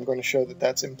perspective. I'm going to show that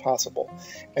that's impossible.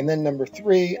 And then number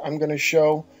 3, I'm going to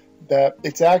show that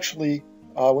it's actually,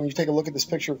 when you take a look at this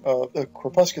picture of the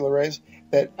crepuscular rays,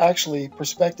 that actually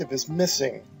perspective is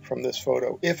missing from this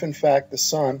photo. If in fact the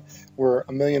sun were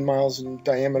 1 million miles in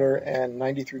diameter and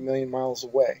 93 million miles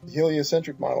away, the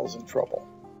heliocentric model is in trouble.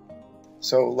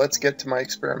 So let's get to my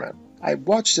experiment. I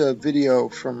watched a video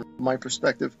from my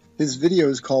perspective. His video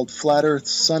is called Flat Earth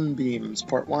Sunbeams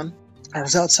Part 1. I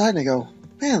was outside and I go,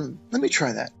 man, let me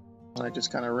try that. And I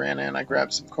just kind of ran in, I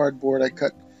grabbed some cardboard, I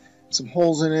cut some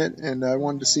holes in it, and I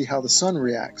wanted to see how the sun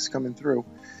reacts coming through.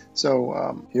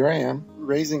 So here I am,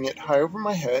 raising it high over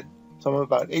my head, so I'm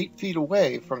about 8 feet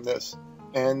away from this,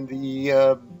 and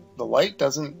the light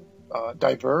doesn't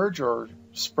diverge or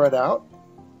spread out.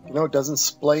 You know, it doesn't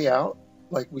splay out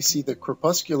like we see the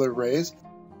crepuscular rays.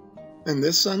 And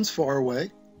this sun's far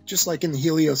away, just like in the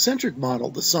heliocentric model,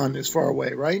 the sun is far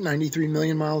away, right? 93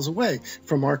 million miles away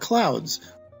from our clouds.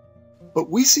 But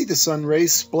we see the sun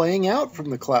rays splaying out from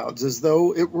the clouds as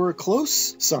though it were a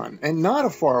close sun and not a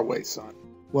faraway sun.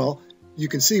 Well, you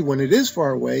can see when it is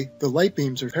far away, the light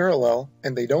beams are parallel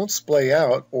and they don't splay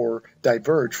out or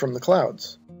diverge from the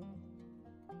clouds.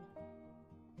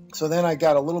 So then I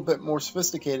got a little bit more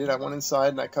sophisticated. I went inside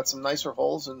and I cut some nicer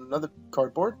holes in another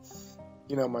cardboard.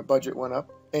 You know, my budget went up.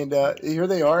 And here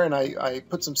they are, and I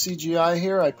put some CGI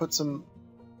here. I put some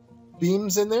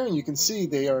beams in there, and you can see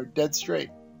they are dead straight.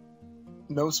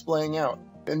 No splaying out.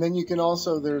 And then you can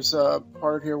also, there's a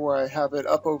part here where I have it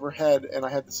up overhead and I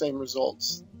had the same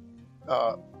results.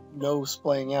 No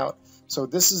splaying out. So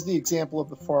this is the example of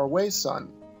the faraway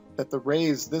sun, that the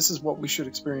rays, this is what we should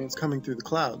experience coming through the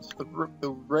clouds.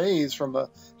 The rays from a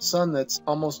sun that's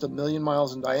almost 1 million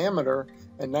miles in diameter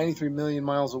and 93 million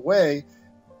miles away,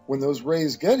 when those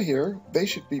rays get here, they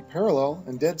should be parallel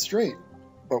and dead straight.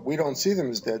 But we don't see them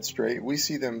as dead straight. We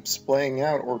see them splaying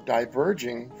out or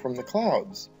diverging from the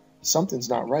clouds. Something's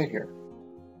not right here.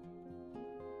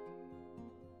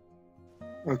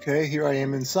 Okay, here I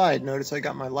am inside. Notice I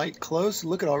got my light close.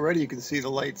 Look at already, you can see the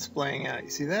light splaying out. You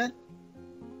see that?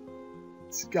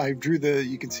 I drew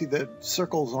you can see the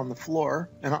circles on the floor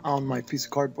and on my piece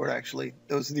of cardboard actually.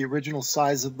 Those are the original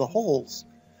size of the holes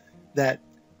that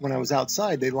when I was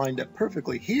outside, they lined up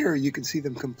perfectly. Here, you can see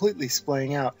them completely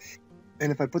splaying out.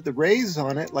 And if I put the rays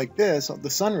on it like this, the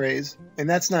sun rays, and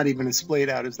that's not even as splayed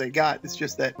out as they got, it's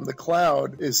just that the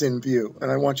cloud is in view.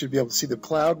 And I want you to be able to see the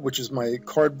cloud, which is my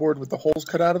cardboard with the holes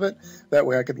cut out of it. That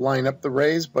way I could line up the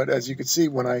rays. But as you can see,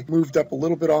 when I moved up a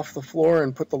little bit off the floor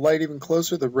and put the light even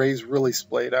closer, the rays really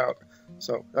splayed out.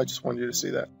 So I just wanted you to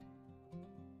see that.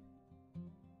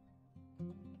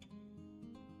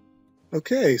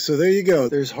 Okay, so there you go.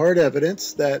 There's hard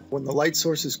evidence that when the light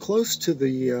source is close to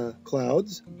the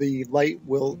clouds, the light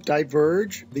will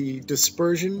diverge. The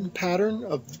dispersion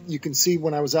pattern you can see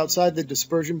when I was outside, the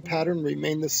dispersion pattern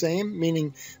remained the same,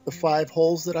 meaning the 5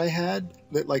 holes that I had,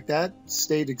 like that,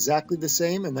 stayed exactly the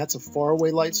same, and that's a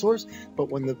faraway light source. But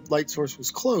when the light source was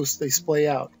close, they splay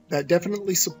out. That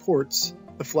definitely supports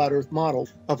the flat Earth model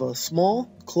of a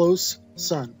small, close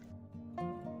sun.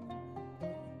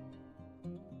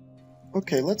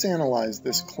 Okay, let's analyze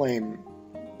this claim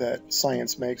that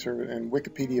science makes, and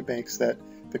Wikipedia makes, that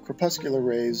the crepuscular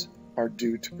rays are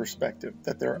due to perspective,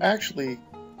 that they're actually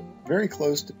very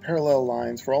close to parallel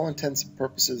lines. For all intents and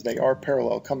purposes, they are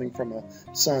parallel, coming from a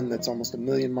sun that's almost 1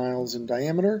 million miles in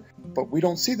diameter, but we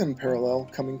don't see them parallel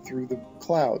coming through the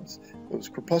clouds. Those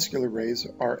crepuscular rays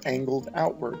are angled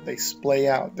outward. They splay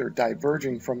out. They're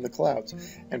diverging from the clouds.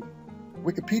 And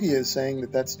Wikipedia is saying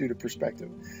that that's due to perspective.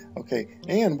 Okay,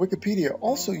 and Wikipedia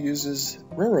also uses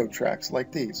railroad tracks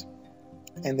like these.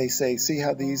 And they say, see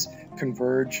how these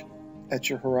converge at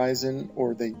your horizon,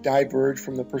 or they diverge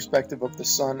from the perspective of the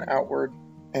sun outward?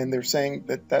 And they're saying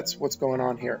that that's what's going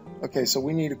on here. Okay, so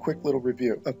we need a quick little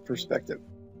review of perspective.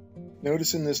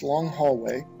 Notice in this long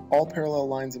hallway, all parallel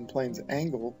lines and planes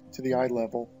angle to the eye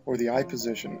level or the eye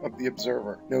position of the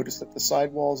observer. Notice that the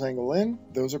side walls angle in,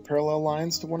 those are parallel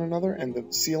lines to one another, and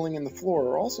the ceiling and the floor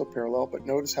are also parallel, but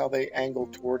notice how they angle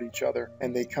toward each other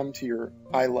and they come to your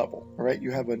eye level. All right,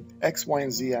 you have an X, Y,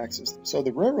 and Z axis. So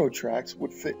the railroad tracks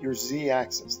would fit your Z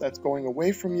axis. That's going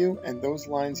away from you, and those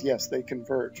lines, yes, they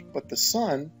converge. But the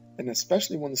sun, and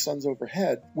especially when the sun's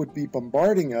overhead, would be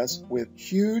bombarding us with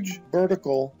huge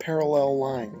vertical parallel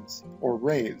lines, or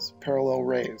rays, parallel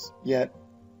rays. Yet,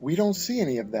 we don't see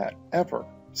any of that, ever.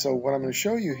 So what I'm going to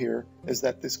show you here is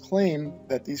that this claim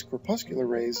that these corpuscular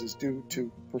rays is due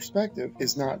to perspective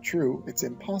is not true. It's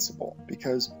impossible,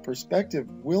 because perspective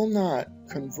will not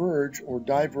converge or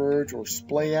diverge or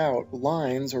splay out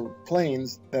lines or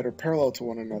planes that are parallel to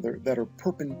one another, that are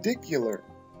perpendicular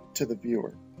to the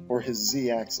viewer or his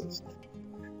z-axis.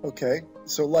 Okay,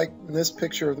 so like in this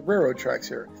picture of the railroad tracks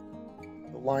here,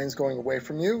 lines going away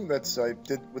from you, that's I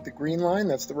did with the green line,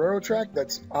 that's the railroad track,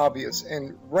 that's obvious,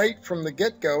 and right from the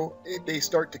get-go they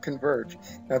start to converge.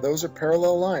 Now those are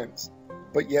parallel lines,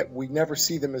 but yet we never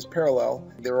see them as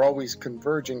parallel. They're always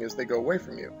converging as they go away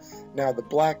from you. Now the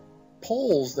black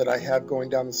poles that I have going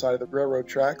down the side of the railroad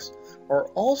tracks are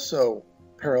also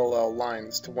parallel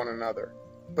lines to one another,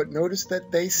 but notice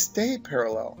that they stay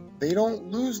parallel. They don't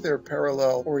lose their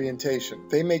parallel orientation.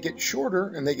 They may get shorter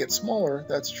and they get smaller,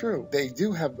 that's true. They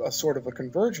do have a sort of a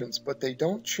convergence, but they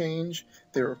don't change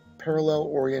their parallel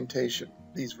orientation,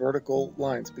 these vertical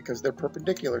lines, because they're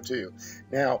perpendicular to you.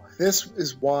 Now, this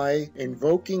is why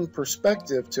invoking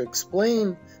perspective to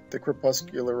explain the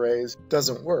corpuscular rays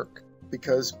doesn't work,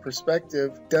 because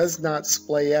perspective does not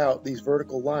splay out these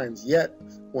vertical lines. Yet,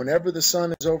 whenever the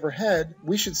sun is overhead,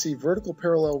 we should see vertical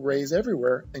parallel rays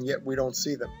everywhere, and yet we don't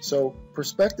see them. So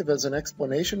perspective as an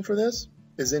explanation for this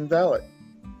is invalid.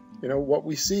 You know, what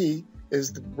we see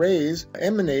is the rays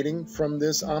emanating from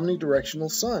this omnidirectional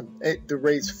sun. The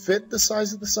rays fit the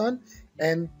size of the sun,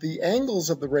 and the angles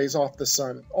of the rays off the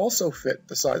sun also fit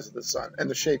the size of the sun and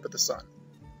the shape of the sun.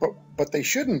 But they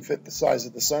shouldn't fit the size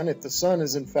of the sun if the sun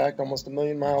is in fact almost 1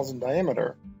 million miles in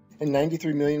diameter and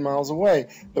 93 million miles away.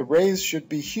 The rays should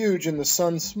be huge and the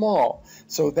sun small.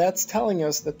 So that's telling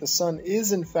us that the sun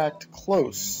is in fact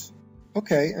close.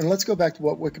 Okay, and let's go back to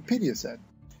what Wikipedia said.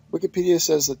 Wikipedia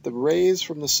says that the rays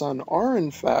from the sun are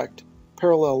in fact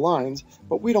parallel lines,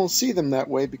 but we don't see them that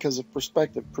way because of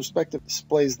perspective. Perspective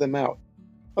displays them out.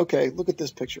 Okay, look at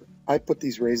this picture. I put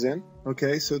these rays in.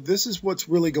 Okay, so this is what's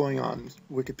really going on,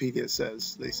 Wikipedia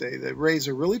says. They say that rays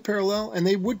are really parallel, and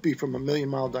they would be from a 1 million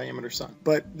mile diameter sun.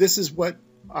 But this is what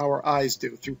our eyes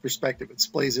do through perspective. It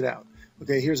displays it out.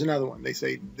 Okay, here's another one. They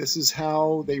say this is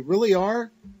how they really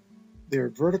are. They're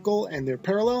vertical and they're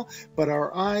parallel, but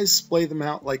our eyes display them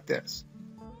out like this.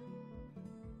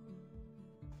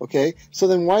 Okay, so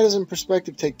then why doesn't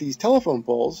perspective take these telephone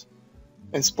poles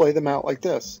and display them out like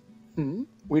this?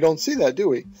 We don't see that, do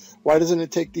we? Why doesn't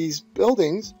it take these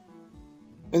buildings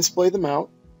and splay them out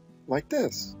like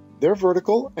this? They're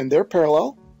vertical and they're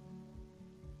parallel.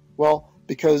 Well,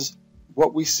 because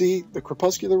what we see, the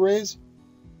corpuscular rays,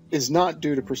 is not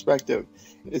due to perspective.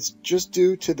 It's just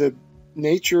due to the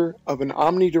nature of an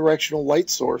omnidirectional light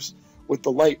source with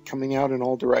the light coming out in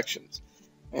all directions.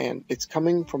 And it's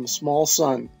coming from a small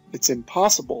sun. It's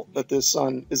impossible that this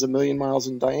sun is 1 million miles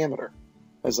in diameter,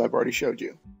 as I've already showed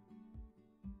you.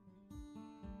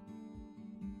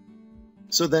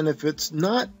 So then if it's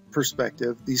not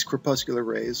perspective, these corpuscular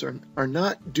rays are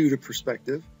not due to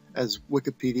perspective, as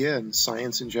Wikipedia and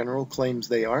science in general claims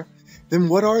they are, then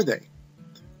what are they?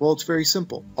 Well, it's very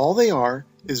simple. All they are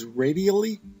is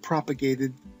radially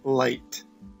propagated light,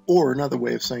 or another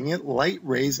way of saying it, light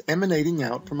rays emanating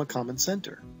out from a common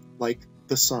center, like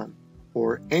the sun,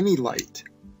 or any light.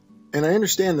 And I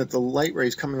understand that the light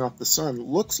rays coming off the sun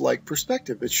looks like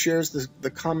perspective. It shares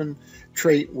the common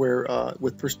trait where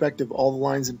with perspective all the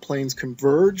lines and planes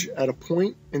converge at a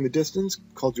point in the distance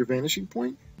called your vanishing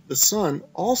point. The sun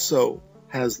also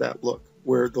has that look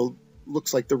where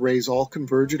looks like the rays all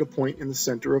converge at a point in the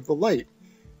center of the light.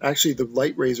 Actually, the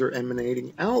light rays are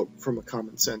emanating out from a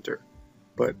common center,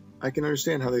 but I can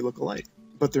understand how they look alike,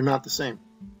 but they're not the same.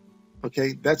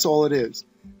 Okay, that's all it is.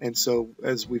 And so,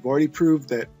 as we've already proved,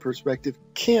 that perspective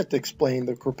can't explain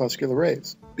the corpuscular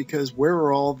rays, because where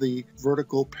are all the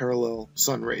vertical parallel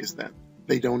sun rays then?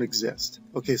 They don't exist.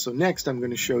 Okay, so next I'm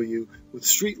going to show you with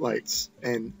streetlights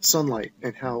and sunlight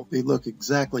and how they look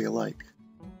exactly alike.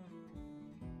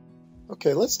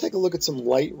 Okay, let's take a look at some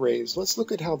light rays. Let's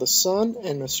look at how the sun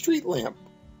and a street lamp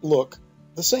look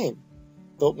the same.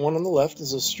 The one on the left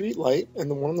is a street light and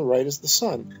the one on the right is the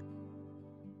sun.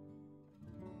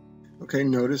 Okay,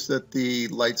 notice that the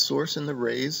light source and the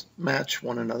rays match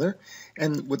one another.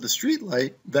 And with the street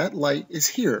light, that light is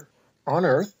here on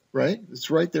Earth, right?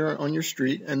 It's right there on your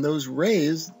street. And those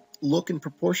rays look in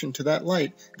proportion to that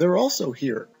light. They're also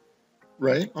here,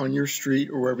 right? On your street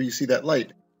or wherever you see that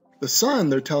light. The sun,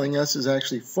 they're telling us, is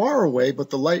actually far away, but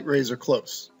the light rays are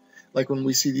close. Like when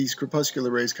we see these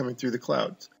corpuscular rays coming through the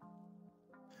clouds.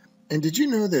 And did you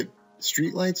know that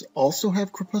streetlights also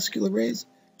have corpuscular rays?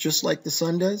 Just like the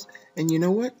sun does, and you know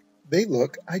what? They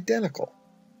look identical.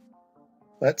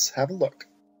 Let's have a look.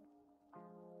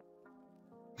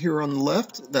 Here on the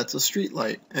left, that's a street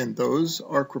light, and those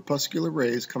are crepuscular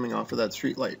rays coming off of that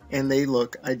street light, and they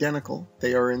look identical.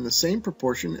 They are in the same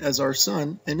proportion as our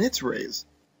sun and its rays.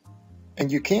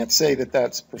 And you can't say that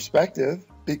that's perspective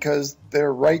because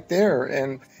they're right there,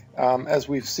 and as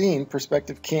we've seen,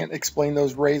 perspective can't explain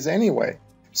those rays anyway.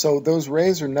 So those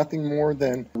rays are nothing more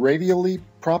than radially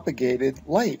propagated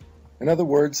light. In other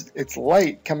words, it's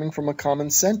light coming from a common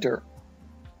center.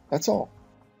 That's all.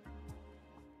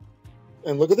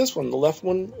 And look at this one. The left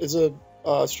one is a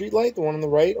street light. The one on the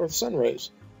right are the sun rays.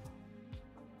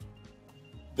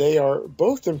 They are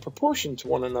both in proportion to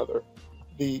one another.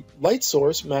 The light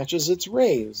source matches its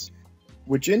rays,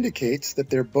 which indicates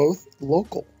that they're both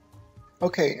local.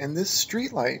 Okay, and this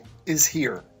street light is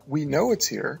here. We know it's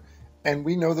here, and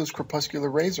we know those crepuscular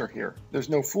rays are here. There's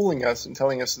no fooling us and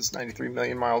telling us it's 93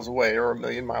 million miles away or 1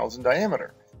 million miles in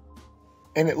diameter.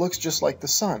 And it looks just like the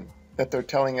sun that they're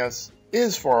telling us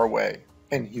is far away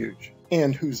and huge,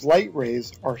 and whose light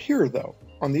rays are here, though,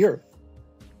 on the Earth.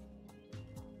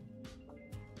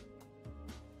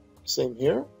 Same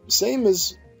here. Same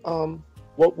as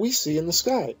what we see in the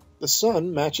sky. The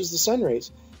sun matches the sun rays.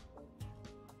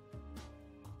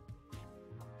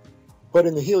 But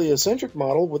in the heliocentric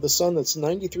model, with a sun that's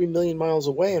 93 million miles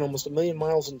away and almost 1 million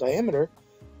miles in diameter,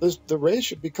 the rays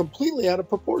should be completely out of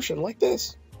proportion, like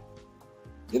this.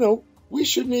 You know, we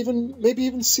shouldn't maybe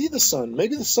even see the sun.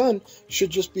 Maybe the sun should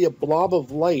just be a blob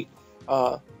of light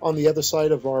on the other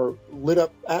side of our lit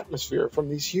up atmosphere from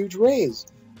these huge rays.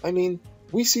 I mean,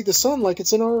 we see the sun like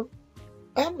it's in our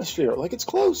atmosphere, like it's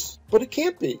close, but it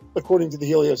can't be, according to the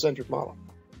heliocentric model.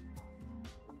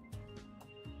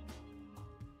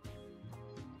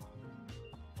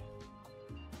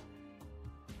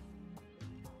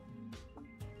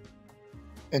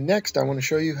 And next, I want to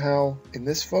show you how, in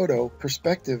this photo,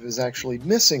 perspective is actually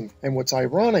missing. And what's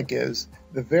ironic is,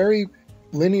 the very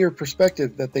linear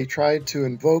perspective that they tried to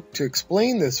invoke to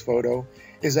explain this photo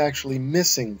is actually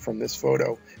missing from this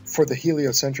photo for the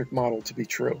heliocentric model to be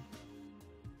true.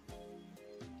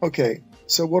 Okay,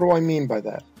 so what do I mean by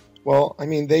that? Well, I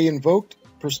mean, they invoked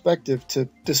perspective to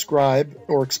describe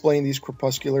or explain these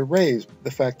crepuscular rays,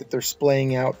 the fact that they're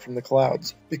splaying out from the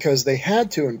clouds, because they had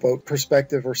to invoke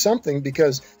perspective or something,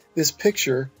 because this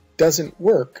picture doesn't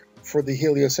work for the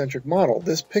heliocentric model.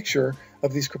 This picture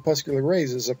of these crepuscular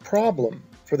rays is a problem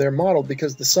for their model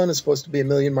because the sun is supposed to be 1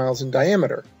 million miles in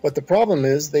diameter. But the problem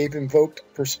is they've invoked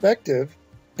perspective,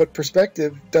 but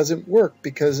perspective doesn't work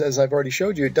because, as I've already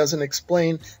showed you, it doesn't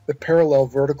explain the parallel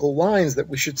vertical lines that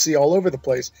we should see all over the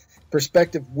place.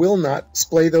 Perspective will not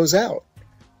splay those out,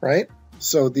 right?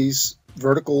 So these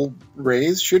vertical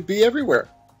rays should be everywhere,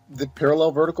 the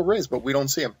parallel vertical rays, but we don't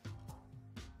see them.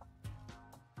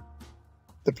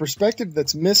 The perspective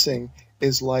that's missing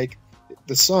is like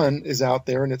the sun is out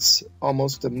there and it's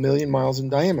almost 1 million miles in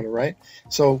diameter, right?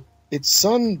 So its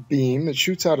sunbeam, it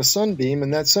shoots out a sunbeam,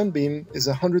 and that sunbeam is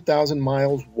 100,000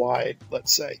 miles wide,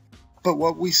 let's say. But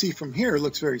what we see from here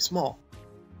looks very small,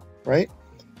 right?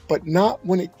 But not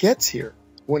when it gets here.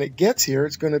 When it gets here,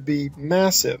 it's going to be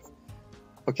massive,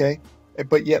 okay?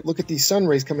 But yet, look at these sun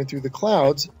rays coming through the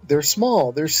clouds. They're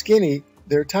small, they're skinny,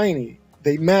 they're tiny.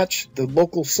 They match the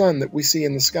local sun that we see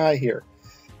in the sky here.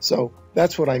 So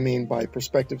that's what I mean by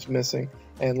perspectives missing.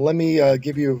 And let me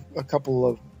give you a couple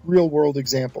of real-world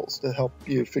examples to help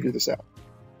you figure this out.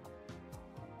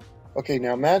 Okay,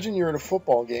 now imagine you're in a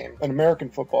football game, an American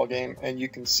football game, and you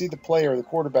can see the player, the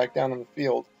quarterback, down on the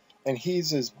field, and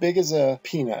he's as big as a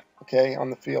peanut, okay, on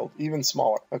the field, even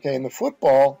smaller. Okay, and the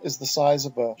football is the size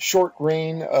of a short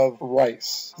grain of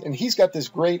rice. And he's got this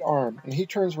great arm, and he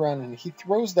turns around and he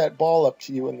throws that ball up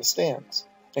to you in the stands,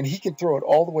 and he can throw it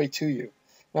all the way to you.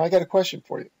 Now, I got a question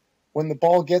for you. When the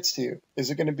ball gets to you,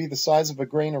 is it going to be the size of a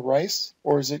grain of rice,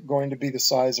 or is it going to be the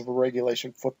size of a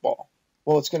regulation football?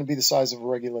 Well, it's going to be the size of a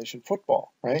regulation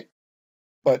football, right?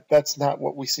 But that's not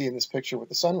what we see in this picture with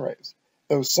the sun rays.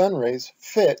 Those sun rays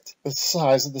fit the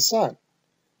size of the sun.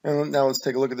 And now let's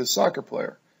take a look at this soccer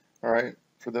player. All right,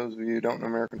 for those of you who don't know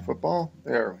American football,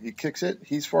 there, he kicks it,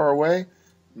 he's far away,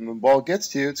 and the ball gets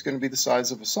to you, it's going to be the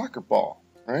size of a soccer ball,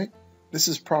 right? This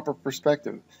is proper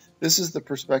perspective. This is the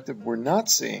perspective we're not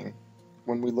seeing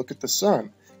when we look at the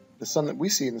sun. The sun that we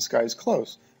see in the sky is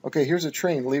close. Okay, here's a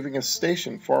train leaving a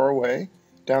station far away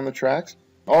down the tracks.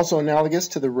 Also analogous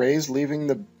to the rays leaving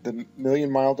the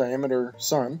million-mile diameter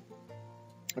sun.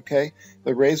 Okay,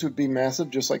 the rays would be massive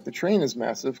just like the train is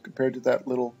massive compared to that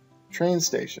little train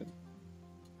station.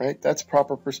 Right? That's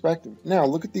proper perspective. Now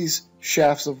look at these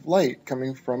shafts of light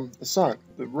coming from the sun,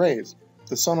 the rays.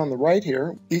 The sun on the right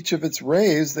here, each of its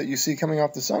rays that you see coming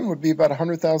off the sun would be about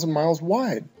 100,000 miles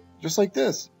wide, just like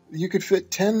this. you could fit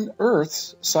 10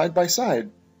 Earths side by side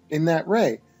in that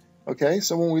ray. Okay,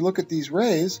 so when we look at these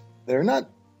rays, they're not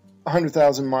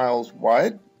 100,000 miles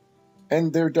wide,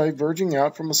 and they're diverging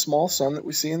out from a small sun that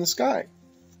we see in the sky.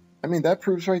 I mean, that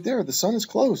proves right there the sun is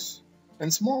close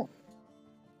and small.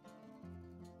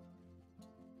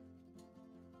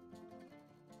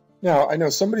 Now, I know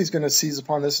somebody's going to seize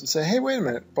upon this and say, hey, wait a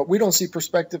minute, but we don't see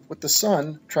perspective with the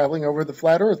sun traveling over the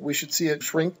flat Earth. We should see it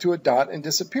shrink to a dot and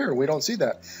disappear. We don't see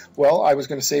that. Well, I was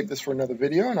going to save this for another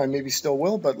video, and I maybe still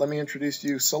will, but let me introduce to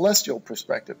you celestial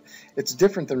perspective. It's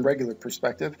different than regular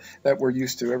perspective that we're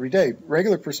used to every day.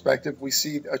 Regular perspective, we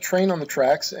see a train on the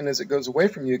tracks, and as it goes away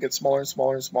from you, it gets smaller and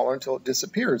smaller and smaller until it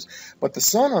disappears. But the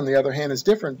sun, on the other hand, is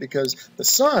different because the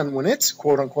sun, when it's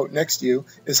quote-unquote next to you,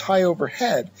 is high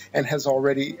overhead and has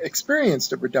already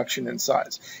experienced a reduction in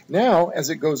size. Now, as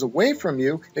it goes away from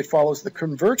you, it follows the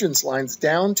convergence lines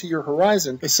down to your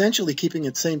horizon, essentially keeping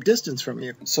it same distance from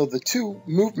you. So the two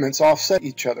movements offset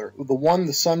each other. The one,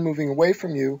 the sun moving away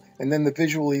from you, and then the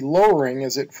visually lowering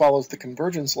as it follows the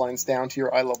convergence lines down to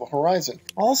your eye level horizon.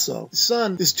 Also, the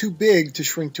sun is too big to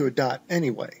shrink to a dot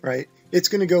anyway, right? It's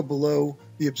going to go below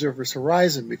the observer's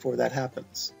horizon before that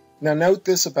happens. Now note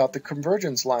this about the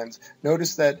convergence lines.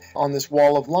 Notice that on this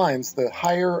wall of lines, the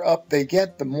higher up they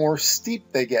get, the more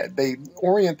steep they get. They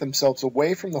orient themselves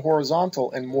away from the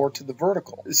horizontal and more to the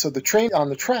vertical. So the train on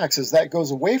the tracks, as that goes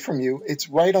away from you, it's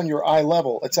right on your eye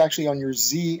level. It's actually on your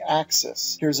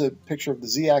z-axis. Here's a picture of the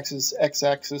z-axis,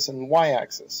 x-axis, and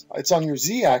y-axis. It's on your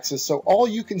z-axis, so all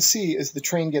you can see is the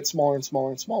train gets smaller and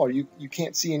smaller and smaller. You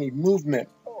can't see any movement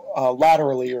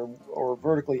laterally or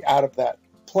vertically out of that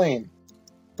plane.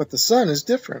 But the sun is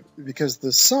different because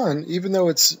the sun, even though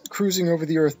it's cruising over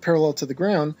the Earth parallel to the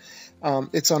ground,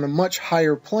 it's on a much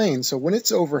higher plane. So when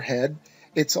it's overhead,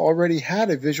 it's already had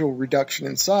a visual reduction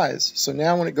in size. So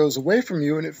now when it goes away from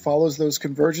you and it follows those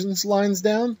convergence lines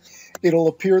down, it'll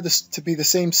appear to be the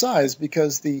same size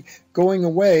because the going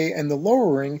away and the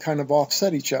lowering kind of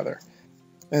offset each other.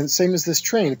 And same as this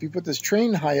train. If you put this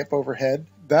train high up overhead,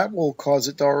 that will cause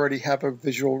it to already have a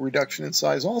visual reduction in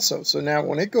size also. So now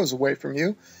when it goes away from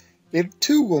you, it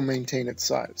too will maintain its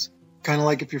size. Kind of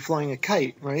like if you're flying a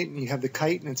kite, right? And you have the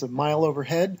kite and it's a mile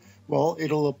overhead, well,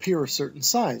 it'll appear a certain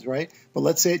size, right? But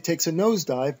let's say it takes a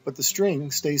nosedive, but the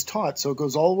string stays taut, so it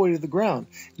goes all the way to the ground.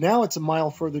 Now it's a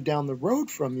mile further down the road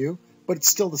from you, but it's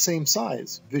still the same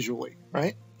size visually,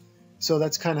 right? So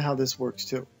that's kind of how this works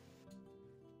too.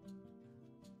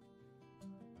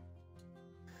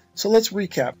 So let's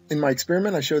recap. In my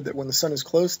experiment, I showed that when the sun is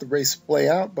close, the rays splay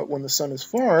out, but when the sun is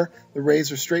far, the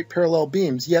rays are straight parallel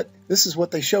beams. Yet, this is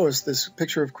what they show us, this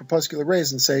picture of crepuscular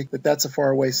rays, and say that that's a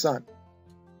faraway sun.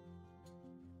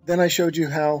 Then I showed you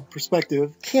how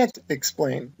perspective can't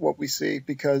explain what we see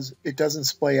because it doesn't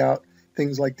splay out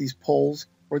things like these poles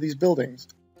or these buildings.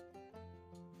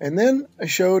 And then I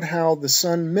showed how the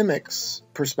sun mimics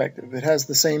perspective. It has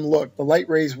the same look. The light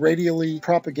rays radially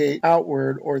propagate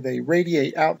outward, or they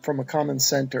radiate out from a common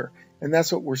center. And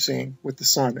that's what we're seeing with the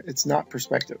sun. It's not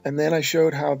perspective. And then I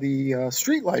showed how the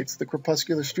street lights, the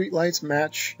crepuscular street lights,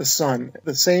 match the sun.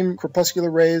 The same crepuscular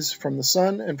rays from the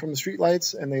sun and from the street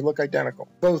lights, and they look identical.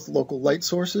 Both local light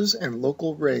sources and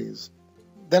local rays.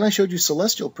 Then I showed you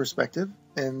celestial perspective,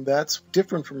 and that's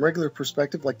different from regular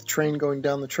perspective, like the train going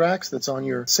down the tracks that's on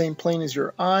your same plane as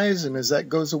your eyes, and as that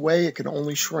goes away, it can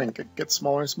only shrink. It gets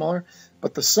smaller and smaller.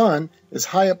 But the sun is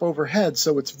high up overhead,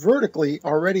 so it's vertically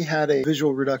already had a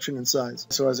visual reduction in size.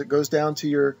 So as it goes down to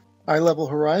your eye level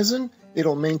horizon,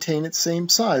 it'll maintain its same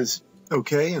size.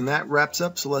 Okay, and that wraps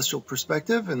up celestial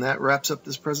perspective, and that wraps up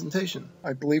this presentation.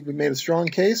 I believe we made a strong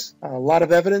case. A lot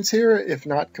of evidence here, if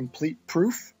not complete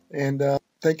proof. And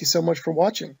thank you so much for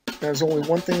watching. There's only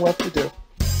one thing left to do.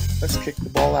 Let's kick the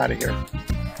ball out of here.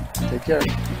 Take care.